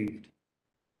be grieved.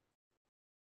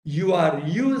 You are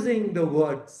using the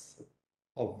words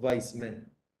of wise men.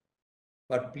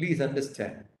 But please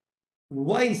understand,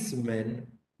 wise men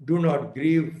do not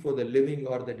grieve for the living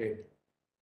or the dead.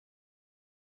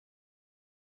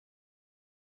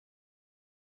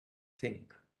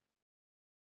 Think.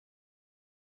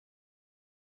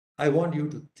 I want you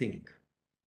to think.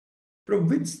 From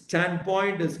which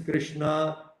standpoint is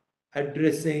Krishna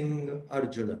addressing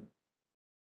Arjuna?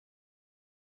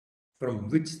 From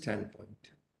which standpoint?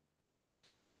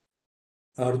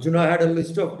 Arjuna had a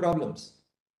list of problems.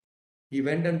 He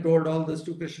went and told all this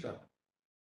to Krishna.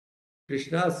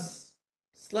 Krishna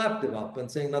slapped him up and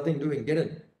saying, nothing doing, get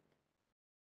in.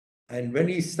 And when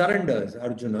he surrenders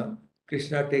Arjuna,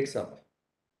 Krishna takes up.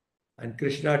 And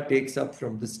Krishna takes up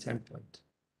from this standpoint.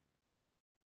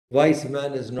 Wise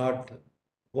man is not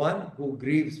one who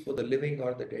grieves for the living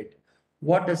or the dead.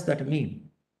 What does that mean?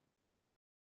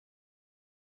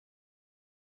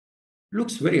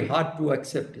 Looks very hard to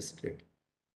accept, isn't it?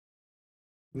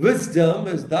 Wisdom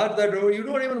is that you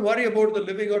don't even worry about the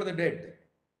living or the dead.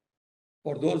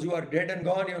 For those who are dead and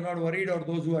gone, you're not worried, or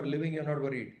those who are living, you're not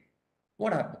worried.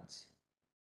 What happens?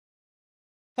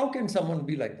 How can someone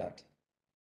be like that?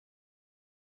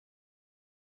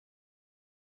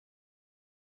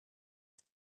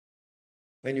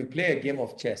 When you play a game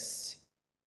of chess,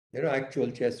 actual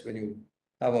chess, when you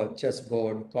have a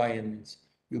chessboard, coins,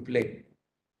 you play.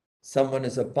 Someone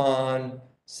is a pawn,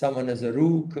 someone is a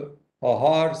rook, a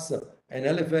horse, an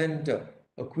elephant,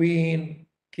 a queen,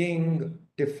 king,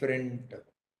 different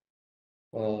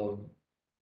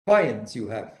coins you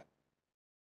have.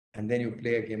 And then you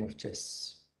play a game of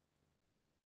chess.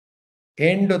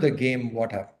 End of the game,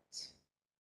 what happens?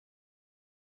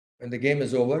 When the game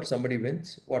is over, somebody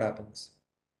wins, what happens?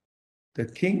 The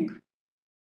king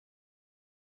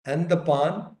and the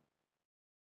pawn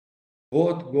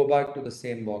both go back to the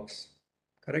same box.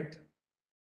 Correct?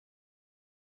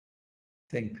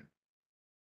 Think.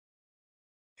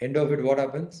 End of it, what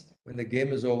happens? When the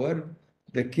game is over,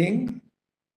 the king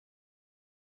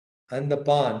and the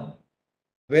pawn,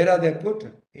 where are they put?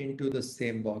 Into the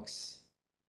same box.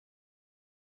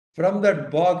 From that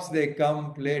box, they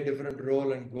come, play a different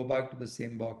role, and go back to the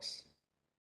same box.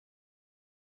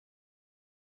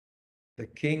 The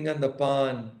king and the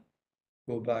pawn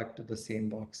go back to the same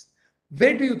box.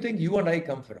 Where do you think you and I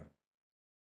come from?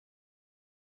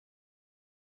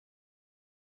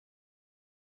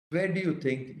 Where do you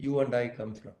think you and I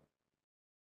come from?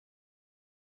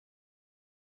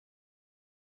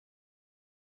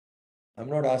 I'm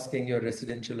not asking your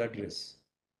residential address.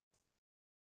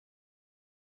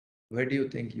 Where do you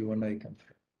think you and I come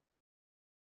from?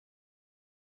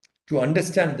 To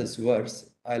understand this verse,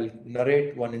 I'll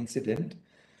narrate one incident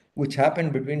which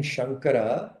happened between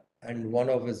Shankara and one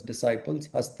of his disciples,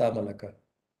 Hastamalaka.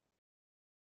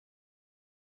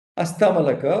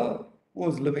 Hastamalaka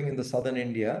was living in the southern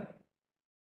India.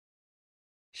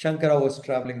 Shankara was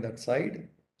traveling that side,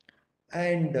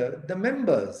 and the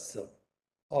members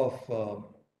of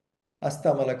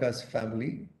Hastamalaka's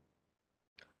family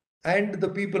and the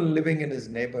people living in his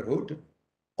neighborhood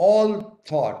all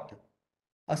thought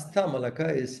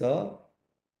Hastamalaka is a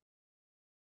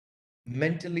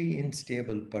mentally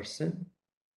unstable person,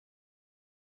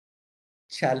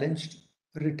 challenged,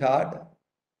 retarded,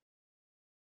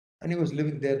 and he was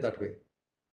living there that way.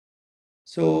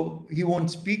 So he won't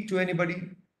speak to anybody,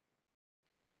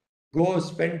 go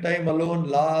spend time alone,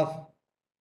 laugh,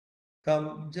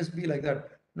 come, just be like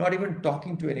that, not even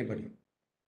talking to anybody.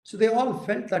 So they all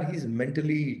felt that he's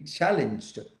mentally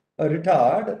challenged, a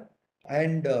retard,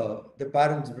 and the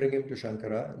parents bring him to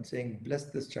Shankara and saying, bless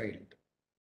this child.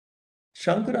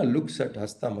 Shankara looks at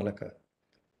Hastamalaka,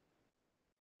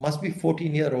 must be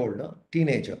 14-year-old,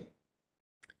 teenager.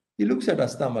 He looks at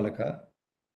Hastamalaka,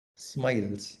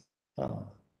 smiles. And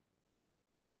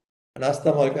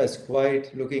Hastamalaka is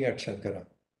quiet, looking at Shankara.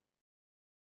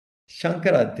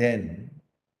 Shankara then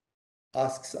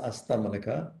asks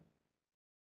Hastamalaka,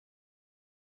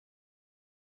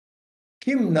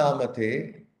 Kim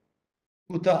namate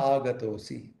kuta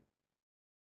agatosi?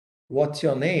 What's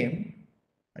your name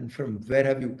and from where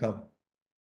have you come?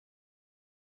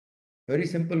 Very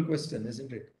simple question,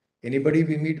 isn't it? Anybody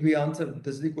we meet, we answer.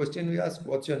 This is the question we ask.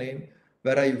 What's your name?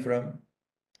 Where are you from?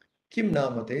 Kim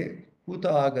namate kuta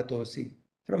agatosi?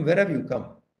 From where have you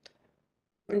come?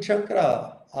 When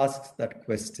Shankara asks that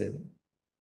question,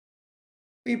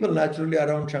 people naturally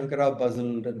around Shankara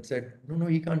puzzled and said, no,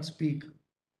 he can't speak.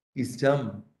 He's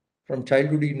dumb. From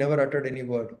childhood, he never uttered any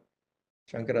word.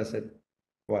 Shankara said,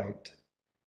 quiet.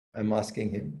 I'm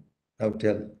asking him. Now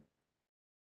tell.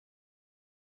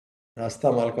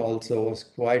 Hastamalaka also was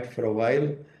quiet for a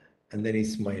while and then he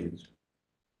smiled.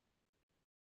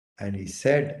 And he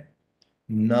said,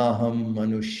 Naham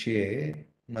manushye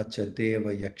na cha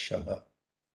deva yakshaha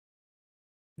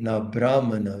na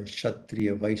brahmana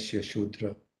kshatriya vaishya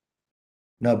shudra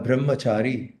na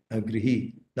brahmachari na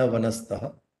grihi na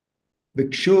vanastaha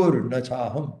bhikshur na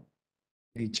chaham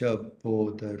nicha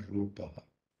bodha rupaha.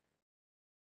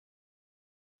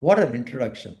 What an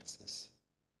introduction this is.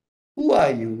 Who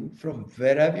are you? From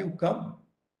where have you come?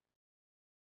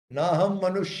 Naham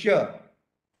manushya.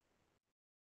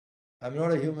 I'm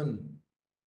not a human.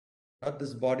 Not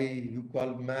this body you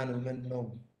call man, woman,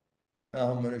 no.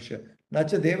 Naham manushya.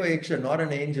 Nacha deva yaksha, not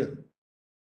an angel.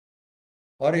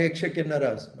 Or yaksha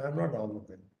kinnaras. I'm not all of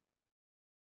them.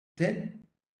 Then,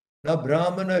 na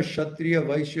brahmana, kshatriya,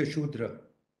 vaishya, shudra.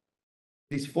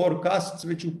 These four castes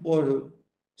which you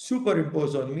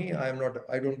superimpose on me, I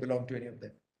don't belong to any of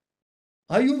them.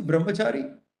 Are you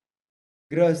brahmachari?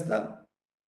 Grahastha?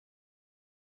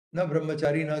 Na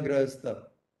brahmachari, na grahastha.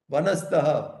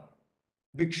 Vanastaha.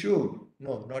 Bhikshu?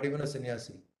 No, not even a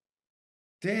sannyasi.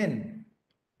 Then,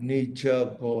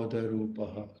 Nija Bodha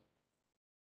Rupaha.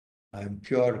 I am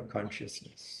pure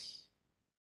consciousness.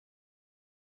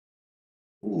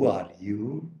 Who are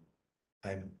you?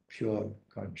 I am pure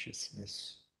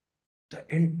consciousness. The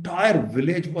entire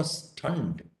village was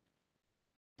stunned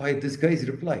by this guy's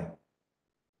reply.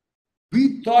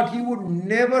 We thought he would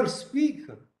never speak.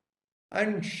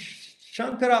 And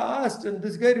Shankara asked, and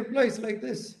this guy replies like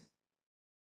this.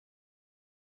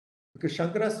 Because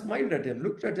Shankara smiled at him,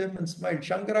 looked at him and smiled.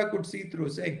 Shankara could see through,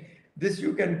 saying, this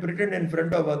you can pretend in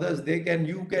front of others.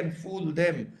 You can fool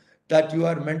them that you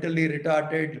are mentally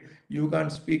retarded, you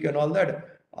can't speak and all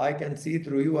that. I can see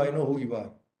through you. I know who you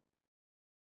are.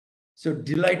 So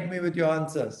delight me with your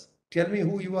answers. Tell me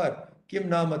who you are. Kim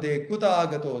namade kuta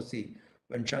agatosi.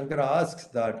 When Shankara asks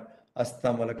that,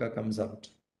 Hastamalaka comes out.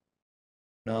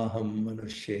 Naham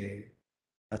manushye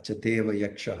nachadeva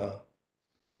yakshaha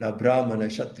na brahmana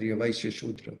kshatriya vaishya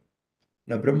shudra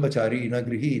na brahmachari na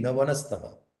grihi na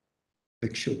vanastaha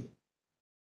bhikshu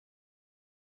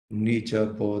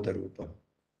nicha bodha rupa.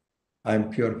 I am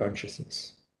pure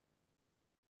consciousness.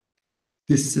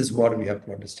 This is what we have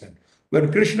to understand.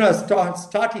 When Krishna starts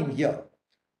starting here,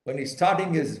 when he's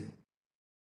starting his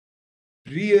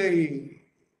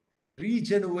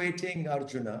regenerating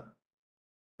Arjuna,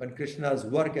 when Krishna's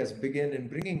work has begun in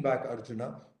bringing back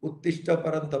Arjuna, Uttishta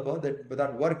Parantapa,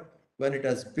 that work, when it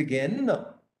has begun,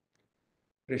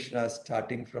 Krishna is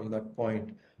starting from that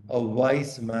point. A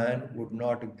wise man would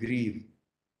not grieve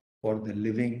for the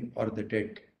living or the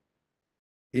dead.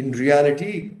 In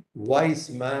reality, wise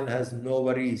man has no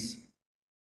worries.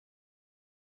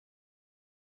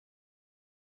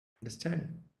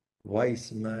 Understand?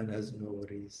 Wise man has no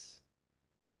worries.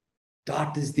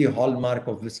 That is the hallmark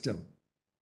of wisdom.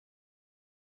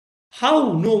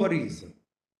 How no worries?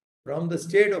 From the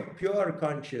state of pure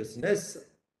consciousness,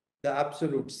 the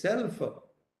absolute self,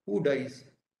 who dies?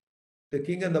 The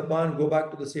king and the pawn go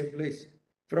back to the same place.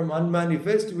 From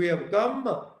unmanifest we have come,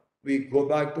 we go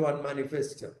back to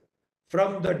unmanifest.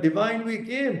 From the divine we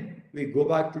came, we go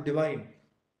back to divine.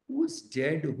 Who is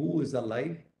dead? Who is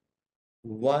alive?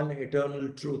 One eternal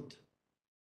truth.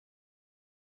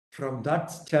 From that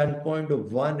standpoint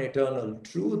of one eternal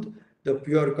truth, the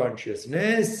pure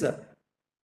consciousness,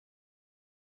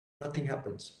 nothing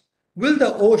happens. Will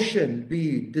the ocean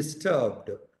be disturbed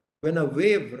when a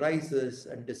wave rises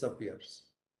and disappears?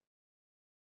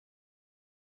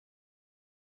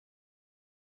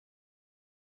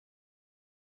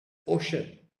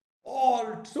 Ocean.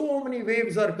 So many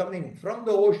waves are coming. From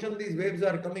the ocean, these waves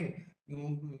are coming,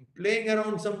 playing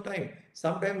around sometime.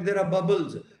 Sometimes there are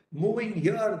bubbles moving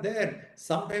here, there.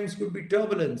 Sometimes could be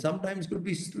turbulence. Sometimes could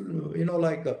be,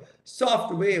 like a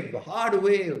soft wave, hard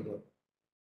wave.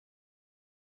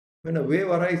 When a wave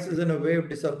arises and a wave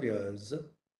disappears,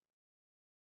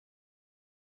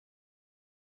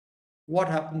 what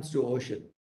happens to ocean?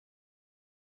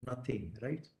 Nothing,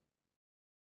 right?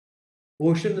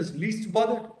 Ocean is least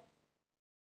bothered.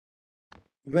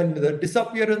 When the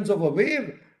disappearance of a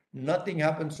wave, nothing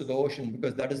happens to the ocean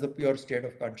because that is the pure state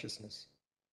of consciousness.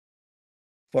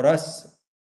 For us,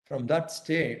 from that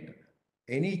state,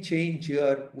 any change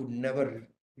here would never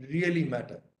really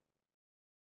matter.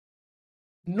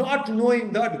 Not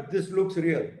knowing that this looks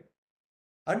real,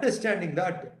 understanding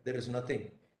that there is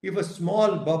nothing. If a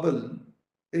small bubble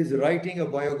is writing a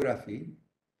biography,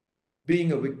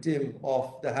 being a victim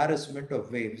of the harassment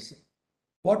of waves,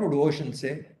 what would ocean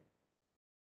say?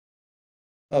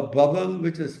 A bubble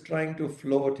which is trying to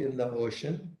float in the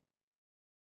ocean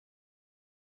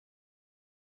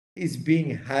is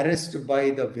being harassed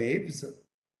by the waves,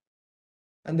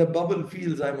 and the bubble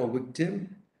feels I'm a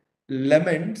victim,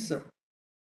 laments.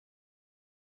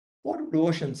 What would the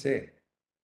ocean say?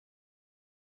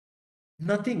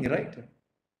 Nothing, right?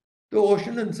 The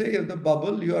ocean and say, the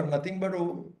bubble, you are nothing but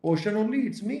ocean only,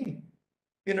 it's me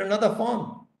in another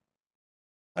form.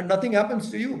 And nothing happens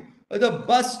to you. The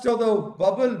bust of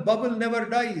the bubble never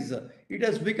dies. It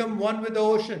has become one with the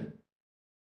ocean.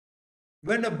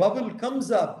 When a bubble comes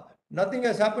up, nothing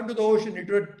has happened to the ocean.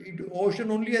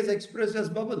 Ocean only has expressed as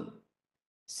bubble.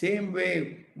 Same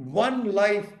way, one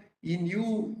life in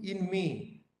you, in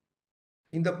me,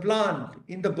 in the plant,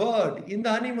 in the bird, in the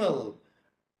animal.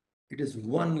 It is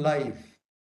one life.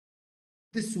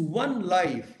 This one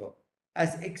life,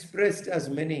 as expressed as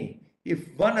many,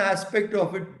 if one aspect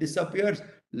of it disappears,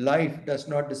 life does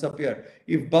not disappear.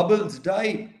 If bubbles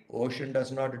die, ocean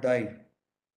does not die.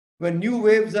 When new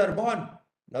waves are born,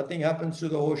 nothing happens to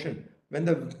the ocean. When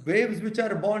the waves which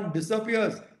are born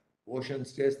disappears, ocean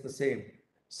stays the same.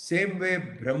 Same way,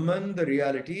 Brahman, the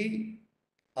reality,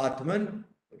 Atman,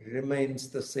 remains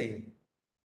the same.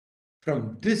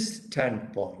 From this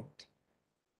standpoint,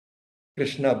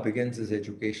 Krishna begins his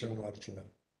education on Arjuna.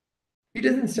 He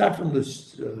doesn't start from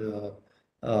the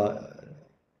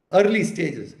early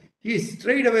stages. He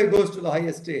straight away goes to the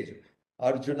highest stage.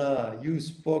 Arjuna, you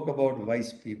spoke about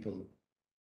wise people.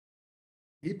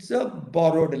 It's a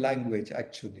borrowed language,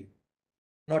 actually,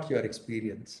 not your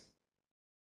experience.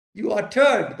 You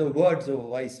uttered the words of a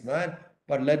wise man,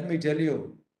 but let me tell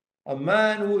you, a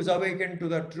man who is awakened to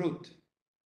the truth,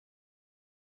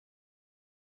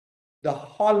 the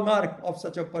hallmark of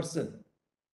such a person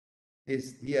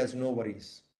is he has no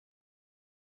worries.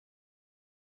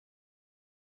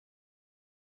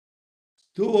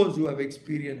 Those who have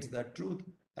experienced that truth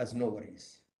has no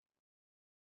worries.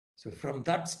 So from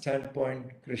that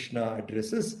standpoint, Krishna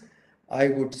addresses. I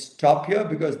would stop here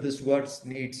because this verse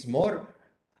needs more.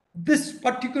 This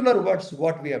particular verse,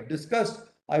 what we have discussed,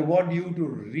 I want you to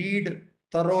read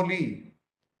thoroughly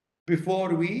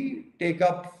before we take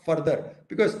up further.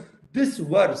 Because this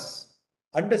verse,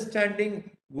 understanding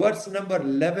verse number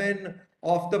 11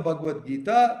 of the Bhagavad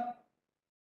Gita,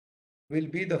 will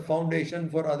be the foundation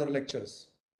for other lectures,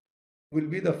 will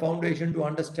be the foundation to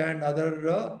understand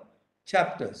other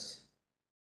chapters.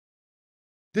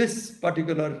 This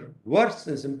particular verse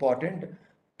is important.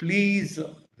 Please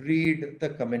read the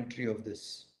commentary of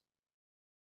this.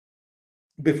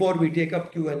 Before we take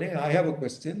up Q&A, I have a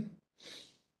question.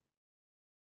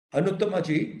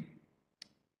 Anuttamaji,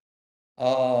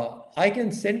 I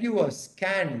can send you a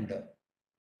scanned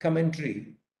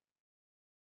commentary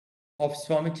of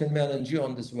Swami Chinmaya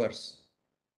on this verse.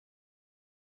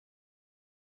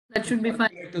 That should be fine.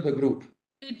 To the group.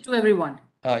 To everyone.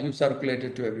 You circulate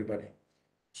it to everybody.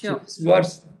 So Sure. this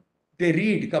verse, they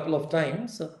read a couple of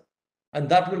times, and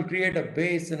that will create a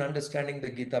base in understanding the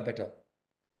Gita better.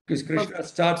 Because Krishna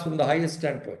starts from the highest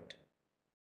standpoint.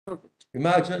 Perfect.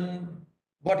 Imagine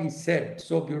what he said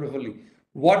so beautifully.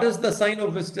 What is the sign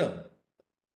of wisdom?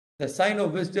 The sign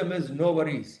of wisdom is no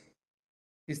worries.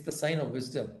 It's the sign of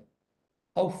wisdom.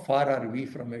 How far are we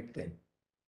from it then?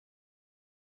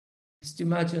 Just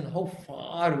imagine how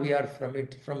far we are from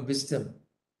it, from wisdom.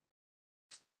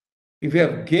 If we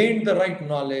have gained the right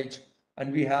knowledge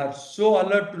and we are so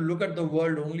alert to look at the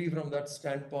world only from that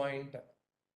standpoint,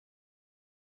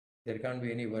 there can't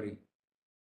be any worry.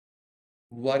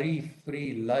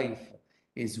 Worry-free life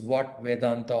is what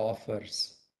Vedanta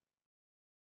offers.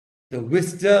 The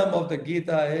wisdom of the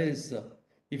Gita is,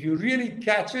 if you really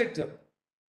catch it,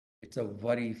 it's a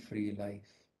worry-free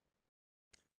life.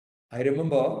 I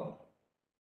remember,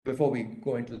 before we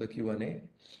go into the Q&A,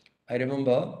 I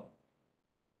remember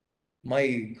my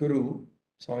guru,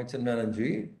 Swami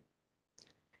Mitrananda,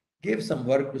 gave some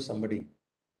work to somebody,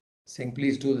 saying,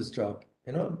 please do this job.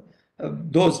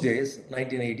 Those days,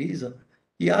 1980s,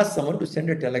 he asked someone to send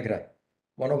a telegram.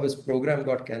 One of his program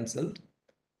got cancelled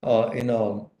in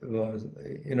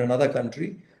another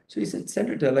country. So he said,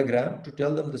 send a telegram to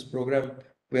tell them this program,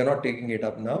 we are not taking it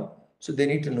up now. So they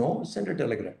need to know, send a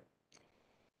telegram.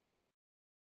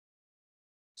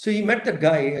 So he met the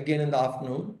guy again in the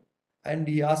afternoon and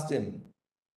he asked him,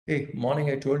 hey, morning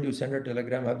I told you send a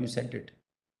telegram, have you sent it?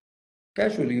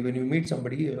 Casually, when you meet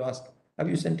somebody, you ask, have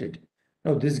you sent it?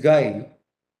 Now this guy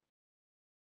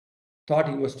thought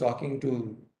he was talking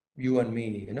to you and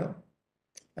me,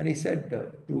 and he said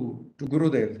to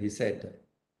Gurudev, he said,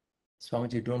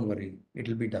 Swamiji, don't worry, it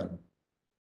will be done.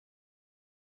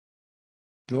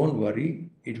 Don't worry,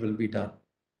 it will be done.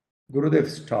 Gurudev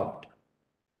stopped.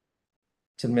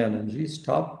 Chinmaya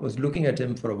stopped, was looking at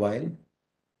him for a while,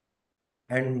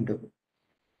 and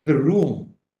the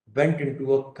room went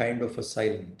into a kind of a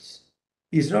silence.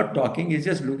 He's not talking, he's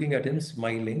just looking at him,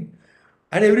 smiling.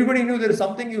 And everybody knew there is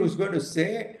something he was going to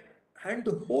say, and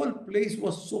the whole place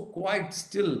was so quiet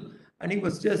still. And he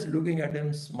was just looking at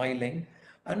him, smiling.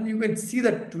 And you can see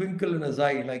that twinkle in his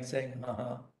eye, like saying,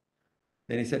 haha.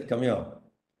 Then he said, come here.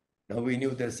 Now we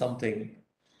knew there's something.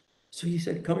 So he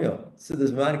said, come here. So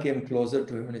this man came closer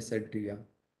to him and he said, yeah.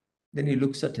 Then he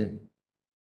looks at him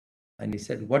and he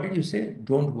said, what did you say?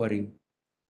 Don't worry.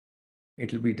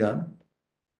 It'll be done.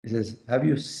 He says, have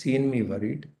you seen me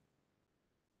worried?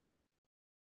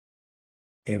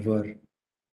 Ever?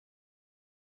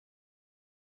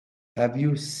 Have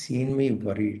you seen me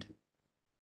worried?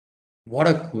 What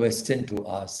a question to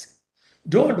ask.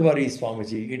 Don't worry,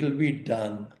 Swamiji, it'll be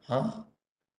done. Huh?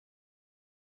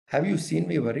 Have you seen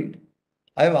me worried?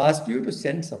 I've asked you to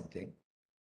send something.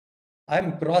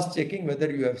 I'm cross-checking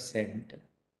whether you have sent.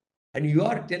 And you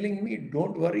are telling me,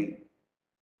 don't worry.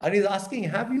 And he's asking,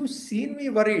 have you seen me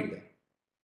worried?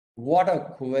 What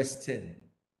a question.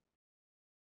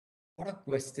 What a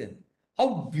question.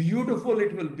 How beautiful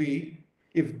it will be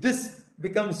if this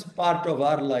becomes part of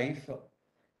our life.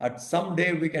 At some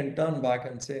day we can turn back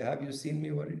and say, have you seen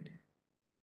me worried?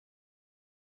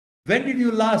 When did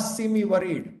you last see me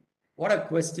worried? What a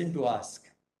question to ask.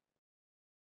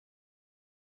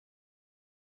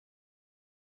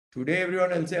 Today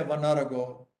everyone will say 1 hour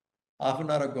ago, half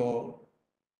an hour ago,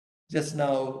 just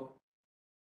now.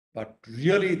 But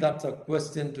really that's a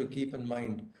question to keep in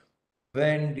mind.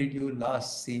 When did you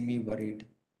last see me worried?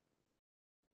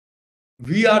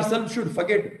 We ourselves should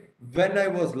forget when I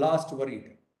was last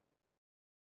worried.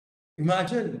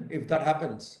 Imagine if that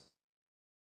happens.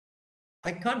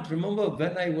 I can't remember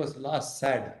when I was last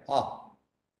sad.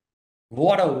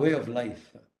 What a way of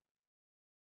life.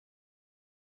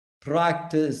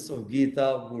 Practice of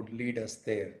Gita would lead us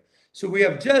there. So we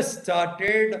have just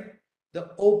started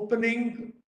the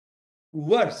opening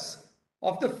verse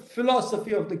of the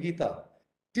philosophy of the Gita.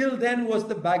 Till then was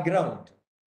the background.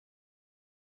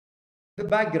 The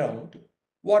background,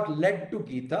 what led to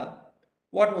Gita,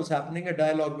 what was happening, a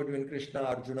dialogue between Krishna,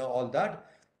 Arjuna, all that.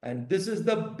 And this is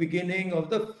the beginning of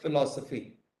the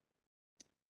philosophy.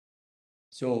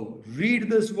 So read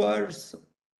this verse,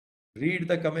 read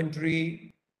the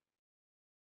commentary.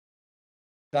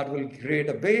 That will create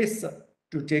a base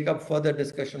to take up further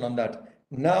discussion on that.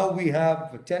 Now we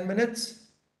have 10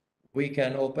 minutes. We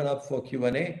can open up for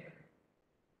Q&A.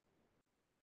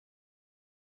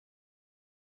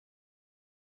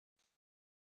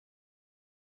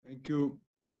 Thank you,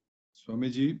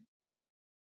 Swamiji.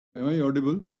 Am I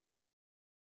audible?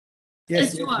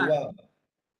 Yes, you are.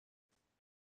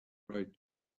 Right.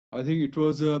 I think it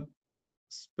was a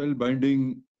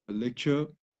spellbinding lecture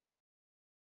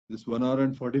this 1 hour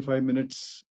and 45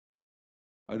 minutes,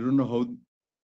 I don't know how